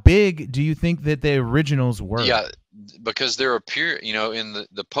 how big do you think that the originals were? Yeah, because there appear, in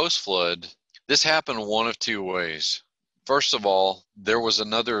the post-flood, this happened one of 2 ways. First of all, there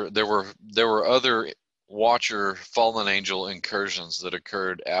were other Watcher fallen angel incursions that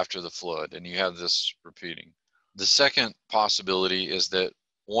occurred after the flood, and you have this repeating. The second possibility is that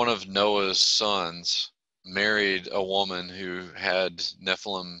one of Noah's sons married a woman who had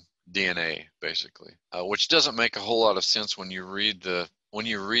Nephilim DNA, basically, which doesn't make a whole lot of sense when you read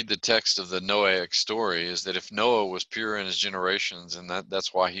the text of the Noahic story. Is that if Noah was pure in his generations, and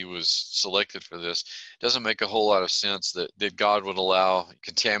that's why he was selected for this, it doesn't make a whole lot of sense that God would allow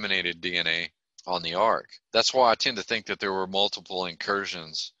contaminated DNA on the ark. That's why I tend to think that there were multiple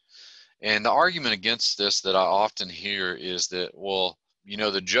incursions. And the argument against this that I often hear is that, well,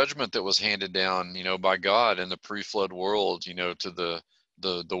 the judgment that was handed down, by God in the pre-flood world, to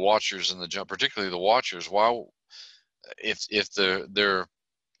the Watchers and particularly the Watchers, why, if their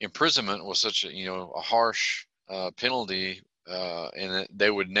imprisonment was such a harsh penalty, and that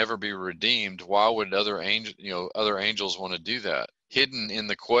they would never be redeemed, why would other angels want to do that? Hidden in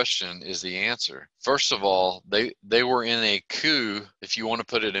the question is the answer. First of all, they were in a coup, if you want to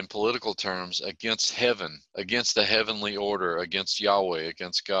put it in political terms, against heaven, against the heavenly order, against Yahweh,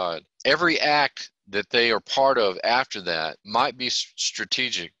 against God. Every act that they are part of after that might be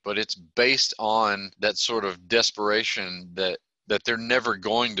strategic, but it's based on that sort of desperation that they're never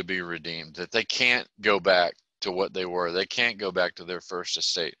going to be redeemed, that they can't go back to what they were. They can't go back to their first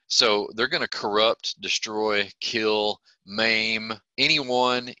estate. So they're going to corrupt, destroy, kill, maim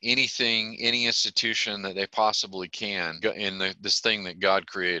anyone, anything, any institution that they possibly can in this thing that God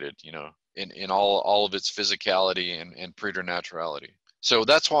created, in all of its physicality and preternaturality. So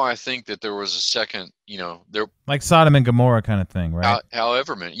that's why I think that there was a second, there, like Sodom and Gomorrah kind of thing, right?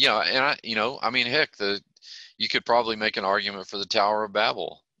 However many, and heck, you could probably make an argument for the Tower of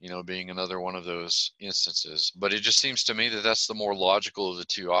Babel, being another one of those instances. But it just seems to me that that's the more logical of the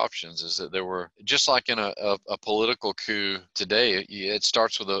 2 options, is that there were, just like in a political coup today, it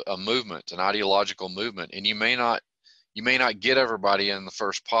starts with a movement, an ideological movement, and you may not get everybody in the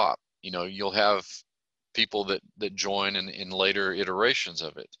first pop. You'll have people that join in later iterations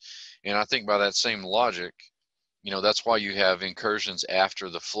of it. And I think by that same logic, that's why you have incursions after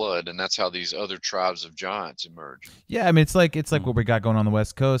the flood, and that's how these other tribes of giants emerge. Yeah, I mean, it's like what we got going on the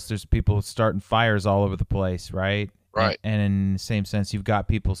West Coast. There's people starting fires all over the place, right? Right. And in the same sense, you've got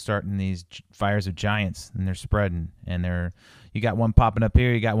people starting these fires of giants, and they're spreading, and you got one popping up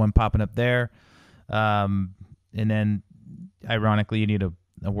here, you got one popping up there, and then ironically, you need a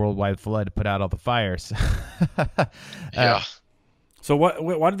worldwide flood to put out all the fires. Yeah. So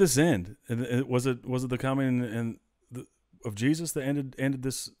why did this end? Was it the coming of Jesus that ended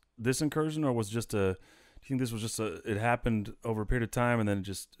this incursion, or was just a? Do you think this was just it happened over a period of time and then it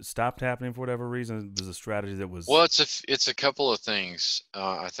just stopped happening for whatever reason? There's a strategy that was. Well, it's a couple of things.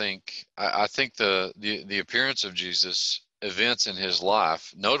 I think the appearance of Jesus, events in his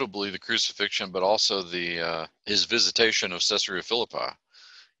life, notably the crucifixion, but also his visitation of Caesarea Philippi.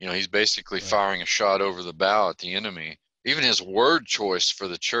 He's basically firing a shot over the bow at the enemy. Even his word choice for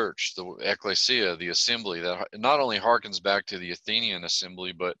the church, the ecclesia, the assembly, that not only harkens back to the Athenian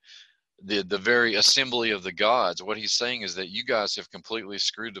assembly, but the very assembly of the gods. What he's saying is that you guys have completely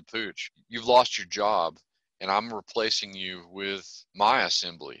screwed the pooch. You've lost your job, and I'm replacing you with my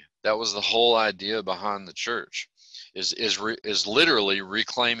assembly. That was the whole idea behind the church, is literally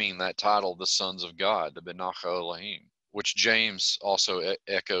reclaiming that title, the sons of God, the Benach Elohim, which James also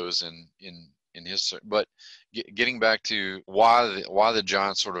echoes in his. But getting back to why the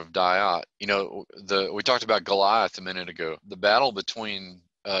giants sort of die out, we talked about Goliath a minute ago. The battle between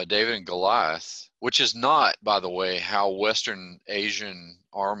David and Goliath, which is not, by the way, how Western Asian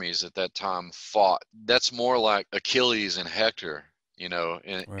armies at that time fought. That's more like Achilles and Hector, in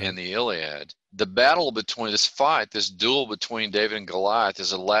the Iliad. The battle between this duel between David and Goliath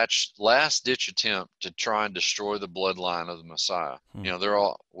is a last-ditch attempt to try and destroy the bloodline of the Messiah.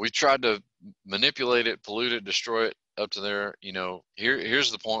 We tried to manipulate it, pollute it, destroy it up to there.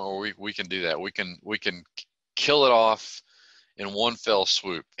 Here's the point where we can do that. We can kill it off in one fell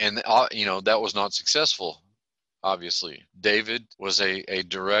swoop. And, that was not successful, obviously. David was a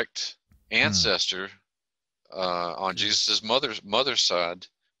direct ancestor on Jesus' mother's side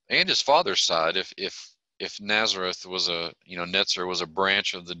and his father's side, if Nazareth was Netzer was a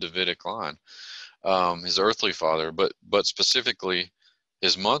branch of the Davidic line, his earthly father, but specifically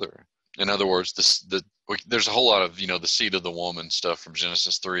his mother. In other words, there's a whole lot of, the seed of the woman stuff from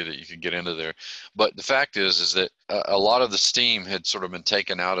Genesis 3 that you could get into there. But the fact is that a lot of the steam had sort of been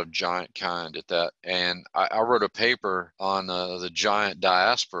taken out of giant kind at that. And I wrote a paper on the giant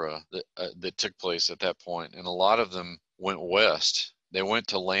diaspora that took place at that point. And a lot of them went west. They went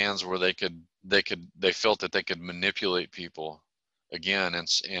to lands where they felt that they could manipulate people again.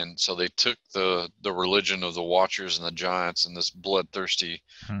 And so they took the religion of the Watchers and the Giants and this bloodthirsty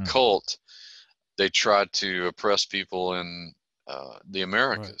cult. They tried to oppress people in the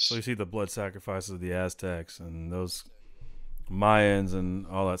Americas. Right. So you see the blood sacrifices of the Aztecs and those Mayans and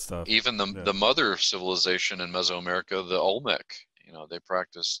all that stuff. Even the mother civilization in Mesoamerica, the Olmec, they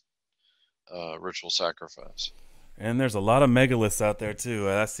practiced ritual sacrifice. And there's a lot of megaliths out there too.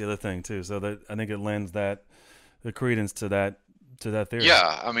 That's the other thing too. So I think it lends the credence to that theory.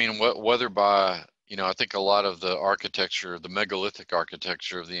 Yeah, I mean, whether by I think a lot of the architecture, the megalithic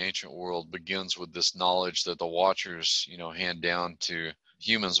architecture of the ancient world, begins with this knowledge that the Watchers, hand down to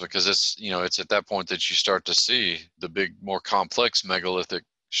humans, because it's at that point that you start to see the big, more complex megalithic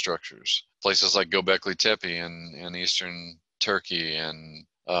structures. Places like Göbekli Tepe in eastern Turkey, and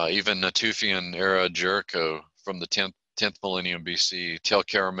even Natufian era Jericho from the 10th millennium BC, Tel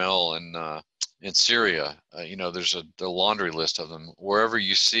Carmel in Syria. There's a laundry list of them. Wherever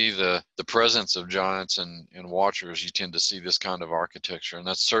you see the presence of giants and Watchers, you tend to see this kind of architecture, and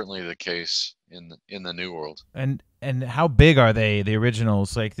that's certainly the case in the New World. And how big are they, the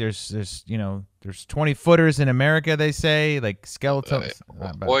originals? Like there's 20 footers in America, they say, like skeletons.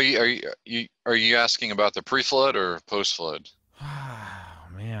 Well, are you asking about the pre-flood or post-flood? Oh,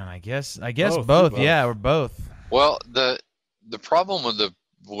 man, I guess both. Yeah, or both. Well, the problem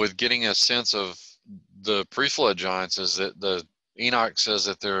with getting a sense of the pre-flood giants is that the Enoch says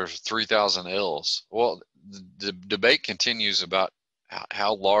that there are 3,000 ells. Well, the debate continues about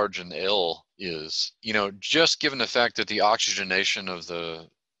how large an ell is. Just given the fact that the oxygenation of the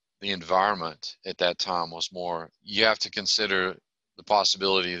environment at that time was more, you have to consider the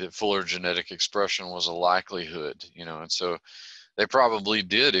possibility that fuller genetic expression was a likelihood. And so they probably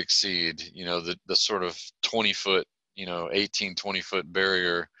did exceed, the sort of 20-foot, 20-foot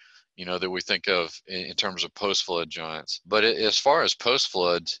barrier, that we think of in terms of post-flood giants. But as far as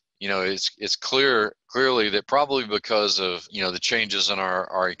post-flood, it's clearly that probably because of, the changes in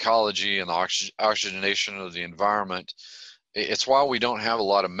our ecology and the oxygenation of the environment, it's why we don't have a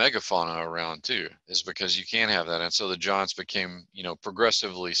lot of megafauna around too, is because you can't have that. And so the giants became,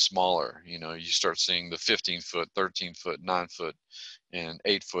 progressively smaller. You start seeing the 15-foot, 13-foot, 9-foot, and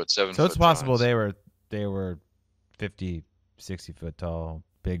 8-foot, 7-foot. So it's possible giants. they were 50, 60 foot tall,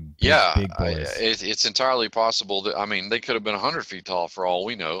 big boys. It's entirely possible that, they could have been 100 feet tall for all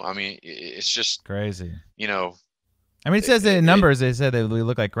we know. It's just crazy. It says that in numbers, they said they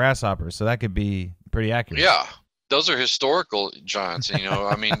look like grasshoppers, so that could be pretty accurate. Yeah. Those are historical giants, if you got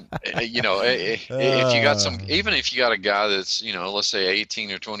even if you got a guy that's, let's say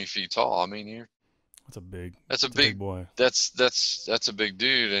 18 or 20 feet tall, that's a big boy. That's a big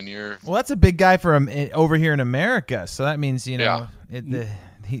dude, and that's a big guy from over here in America. So that means,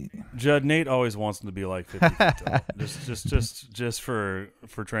 Judd, Nate always wants him to be like 50 feet tall. just for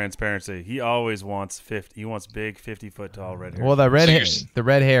transparency, he always wants 50. He wants big 50-foot tall red hair. Well, the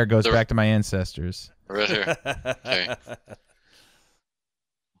red hair goes back to my ancestors. Red hair. Okay.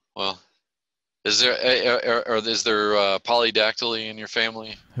 Well, is there polydactyly in your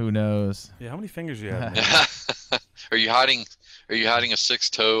family? Who knows? Yeah, how many fingers do you have? Are you hiding a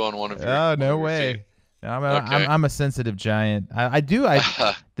 6th toe on one of your? Oh, no way. Feet? No, I'm a sensitive giant.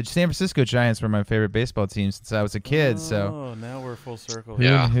 The San Francisco Giants were my favorite baseball team since I was a kid. Oh, now we're full circle.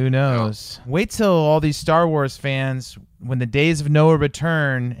 Who knows? Yeah. Wait till all these Star Wars fans, when the days of Noah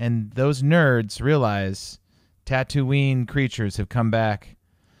return, and those nerds realize Tatooine creatures have come back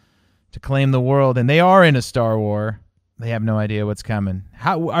to claim the world, and they are in a Star War. They have no idea what's coming.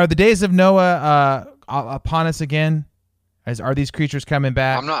 How are the days of Noah upon us again? Are these creatures coming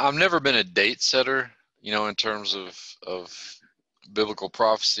back? I've never been a date setter, in terms of biblical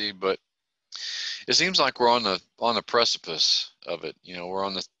prophecy, but it seems like we're on the precipice of it. We're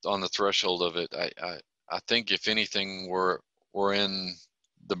on the threshold of it. I think if anything, we're in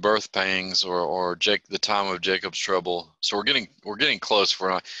the birth pangs or the time of Jacob's trouble. So we're getting close. We're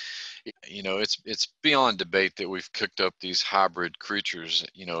not. It's beyond debate that we've cooked up these hybrid creatures,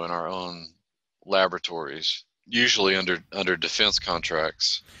 in our own laboratories, usually under defense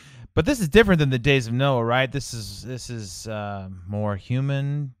contracts. But this is different than the days of Noah, right? This is more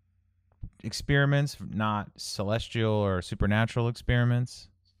human experiments, not celestial or supernatural experiments.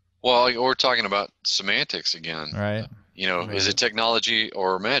 Well, we're talking about semantics again, right? Is it technology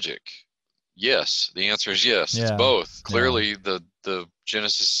or magic? Yes, the answer is yes. Yeah. It's both. Clearly, the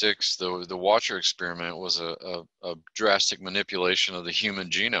Genesis 6, the Watcher experiment was a drastic manipulation of the human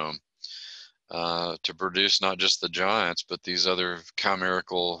genome. To produce not just the giants, but these other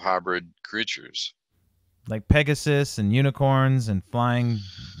chimerical hybrid creatures. Like Pegasus and unicorns and flying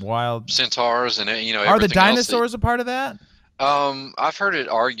wild... centaurs and, Are the dinosaurs a part of that? I've heard it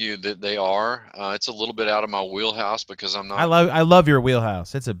argued that they are. It's a little bit out of my wheelhouse because I'm not... I love your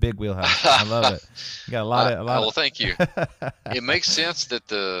wheelhouse. It's a big wheelhouse. I love it. You got a lot. Well, thank you. It makes sense that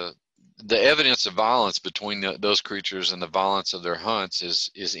the evidence of violence between those creatures and the violence of their hunts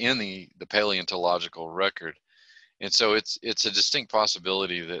is in the paleontological record, and so it's a distinct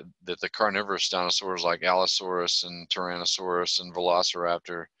possibility that the carnivorous dinosaurs like Allosaurus and Tyrannosaurus and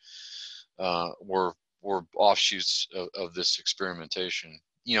Velociraptor were offshoots of this experimentation.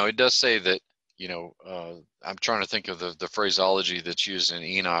 It does say that I'm trying to think of the phraseology that's used in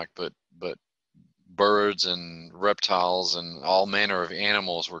Enoch, but birds and reptiles and all manner of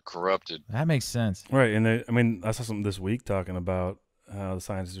animals were corrupted. That makes sense. Right. And I saw something this week talking about how the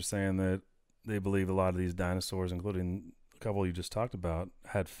scientists are saying that they believe a lot of these dinosaurs, including a couple you just talked about,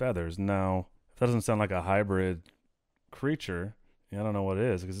 had feathers. Now, if that doesn't sound like a hybrid creature, I don't know what it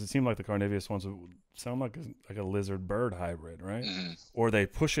is, because it seemed like the carnivorous ones would sound like a lizard bird hybrid, right? Mm-hmm. Or they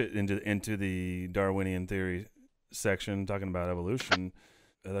push it into the Darwinian theory section talking about evolution.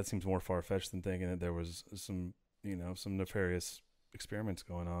 That seems more far-fetched than thinking that there was some nefarious experiments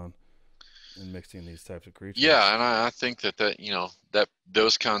going on in mixing these types of creatures. Yeah, and I think that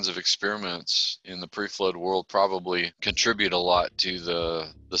those kinds of experiments in the pre-flood world probably contribute a lot to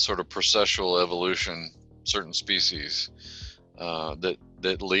the sort of processual evolution certain species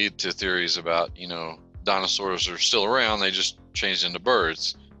that lead to theories about dinosaurs are still around. They just changed into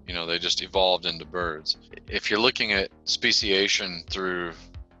birds. They just evolved into birds. If you're looking at speciation through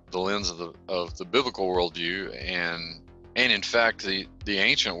the lens of the biblical worldview and in fact the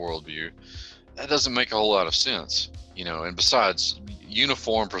ancient worldview, that doesn't make a whole lot of sense. And besides,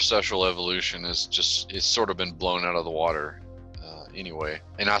 uniform processual evolution it's sort of been blown out of the water anyway.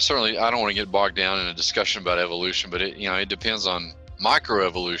 And I don't want to get bogged down in a discussion about evolution, but it depends on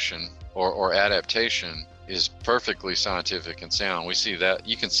microevolution or adaptation is perfectly scientific and sound. We see that,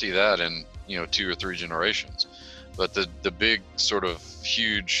 you can see that in 2 or 3 generations, but the big sort of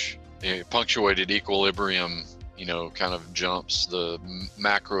huge punctuated equilibrium, kind of jumps, the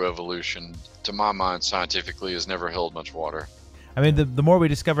macroevolution, to my mind, scientifically has never held much water. I mean, the more we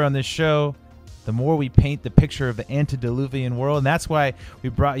discover on this show, the more we paint the picture of the antediluvian world, and that's why we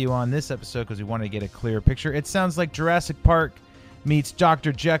brought you on this episode, because we wanted to get a clear picture. It sounds like Jurassic Park meets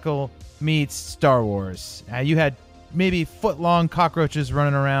Dr. Jekyll meets Star Wars. You had maybe foot-long cockroaches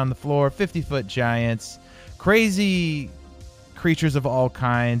running around the floor, 50-foot giants, crazy creatures of all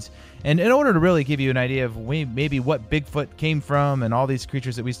kinds. And in order to really give you an idea of maybe what Bigfoot came from and all these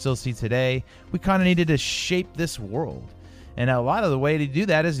creatures that we still see today, we kind of needed to shape this world. And a lot of the way to do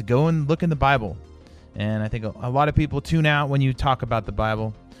that is go and look in the Bible. And I think a lot of people tune out when you talk about the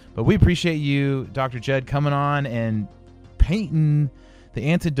Bible. But we appreciate you, Dr. Judd, coming on and painting the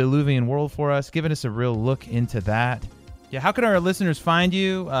antediluvian world for us, giving us a real look into that. Yeah, how can our listeners find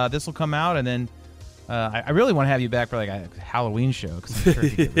you? This will come out, and then I really want to have you back for like a Halloween show, because I'm sure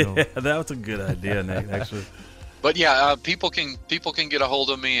you get real... Yeah, that was a good idea, Nate, actually. But yeah, people can get a hold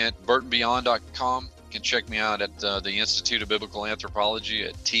of me at burtonbeyond.com. You can check me out at the Institute of Biblical Anthropology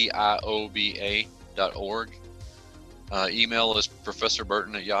at tioba.org. Email is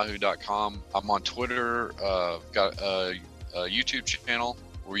professorburton@yahoo.com. I'm on Twitter. Got a YouTube channel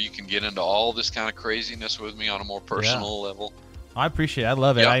where you can get into all this kind of craziness with me on a more personal level. I appreciate it. I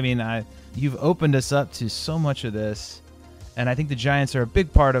love it. Yeah. I mean, you've opened us up to so much of this, and I think the giants are a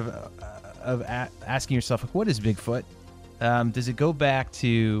big part of asking yourself, like, what is Bigfoot? Does it go back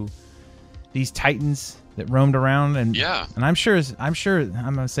to these titans that roamed around? And I'm sure I'm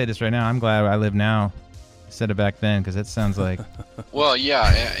going to say this right now. I'm glad I live now. I said it back then, because it sounds like well,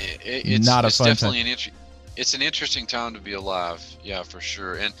 yeah, it's definitely time. It's an interesting time to be alive. Yeah, for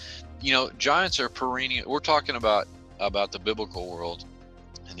sure. And giants are perennial. We're talking about the biblical world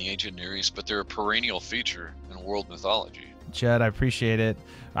and the ancient Near East, but they're a perennial feature in world mythology. Judd, I appreciate it.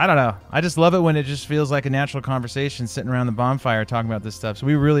 I don't know. I just love it when it just feels like a natural conversation, sitting around the bonfire talking about this stuff. So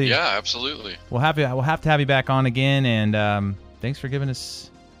we really, yeah, absolutely. We'll have to have you back on again, and thanks for giving us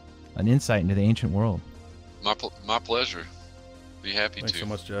an insight into the ancient world. My pleasure. Be happy to. Thanks so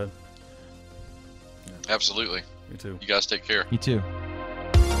much, Judd. Absolutely. You too. You guys take care. You too.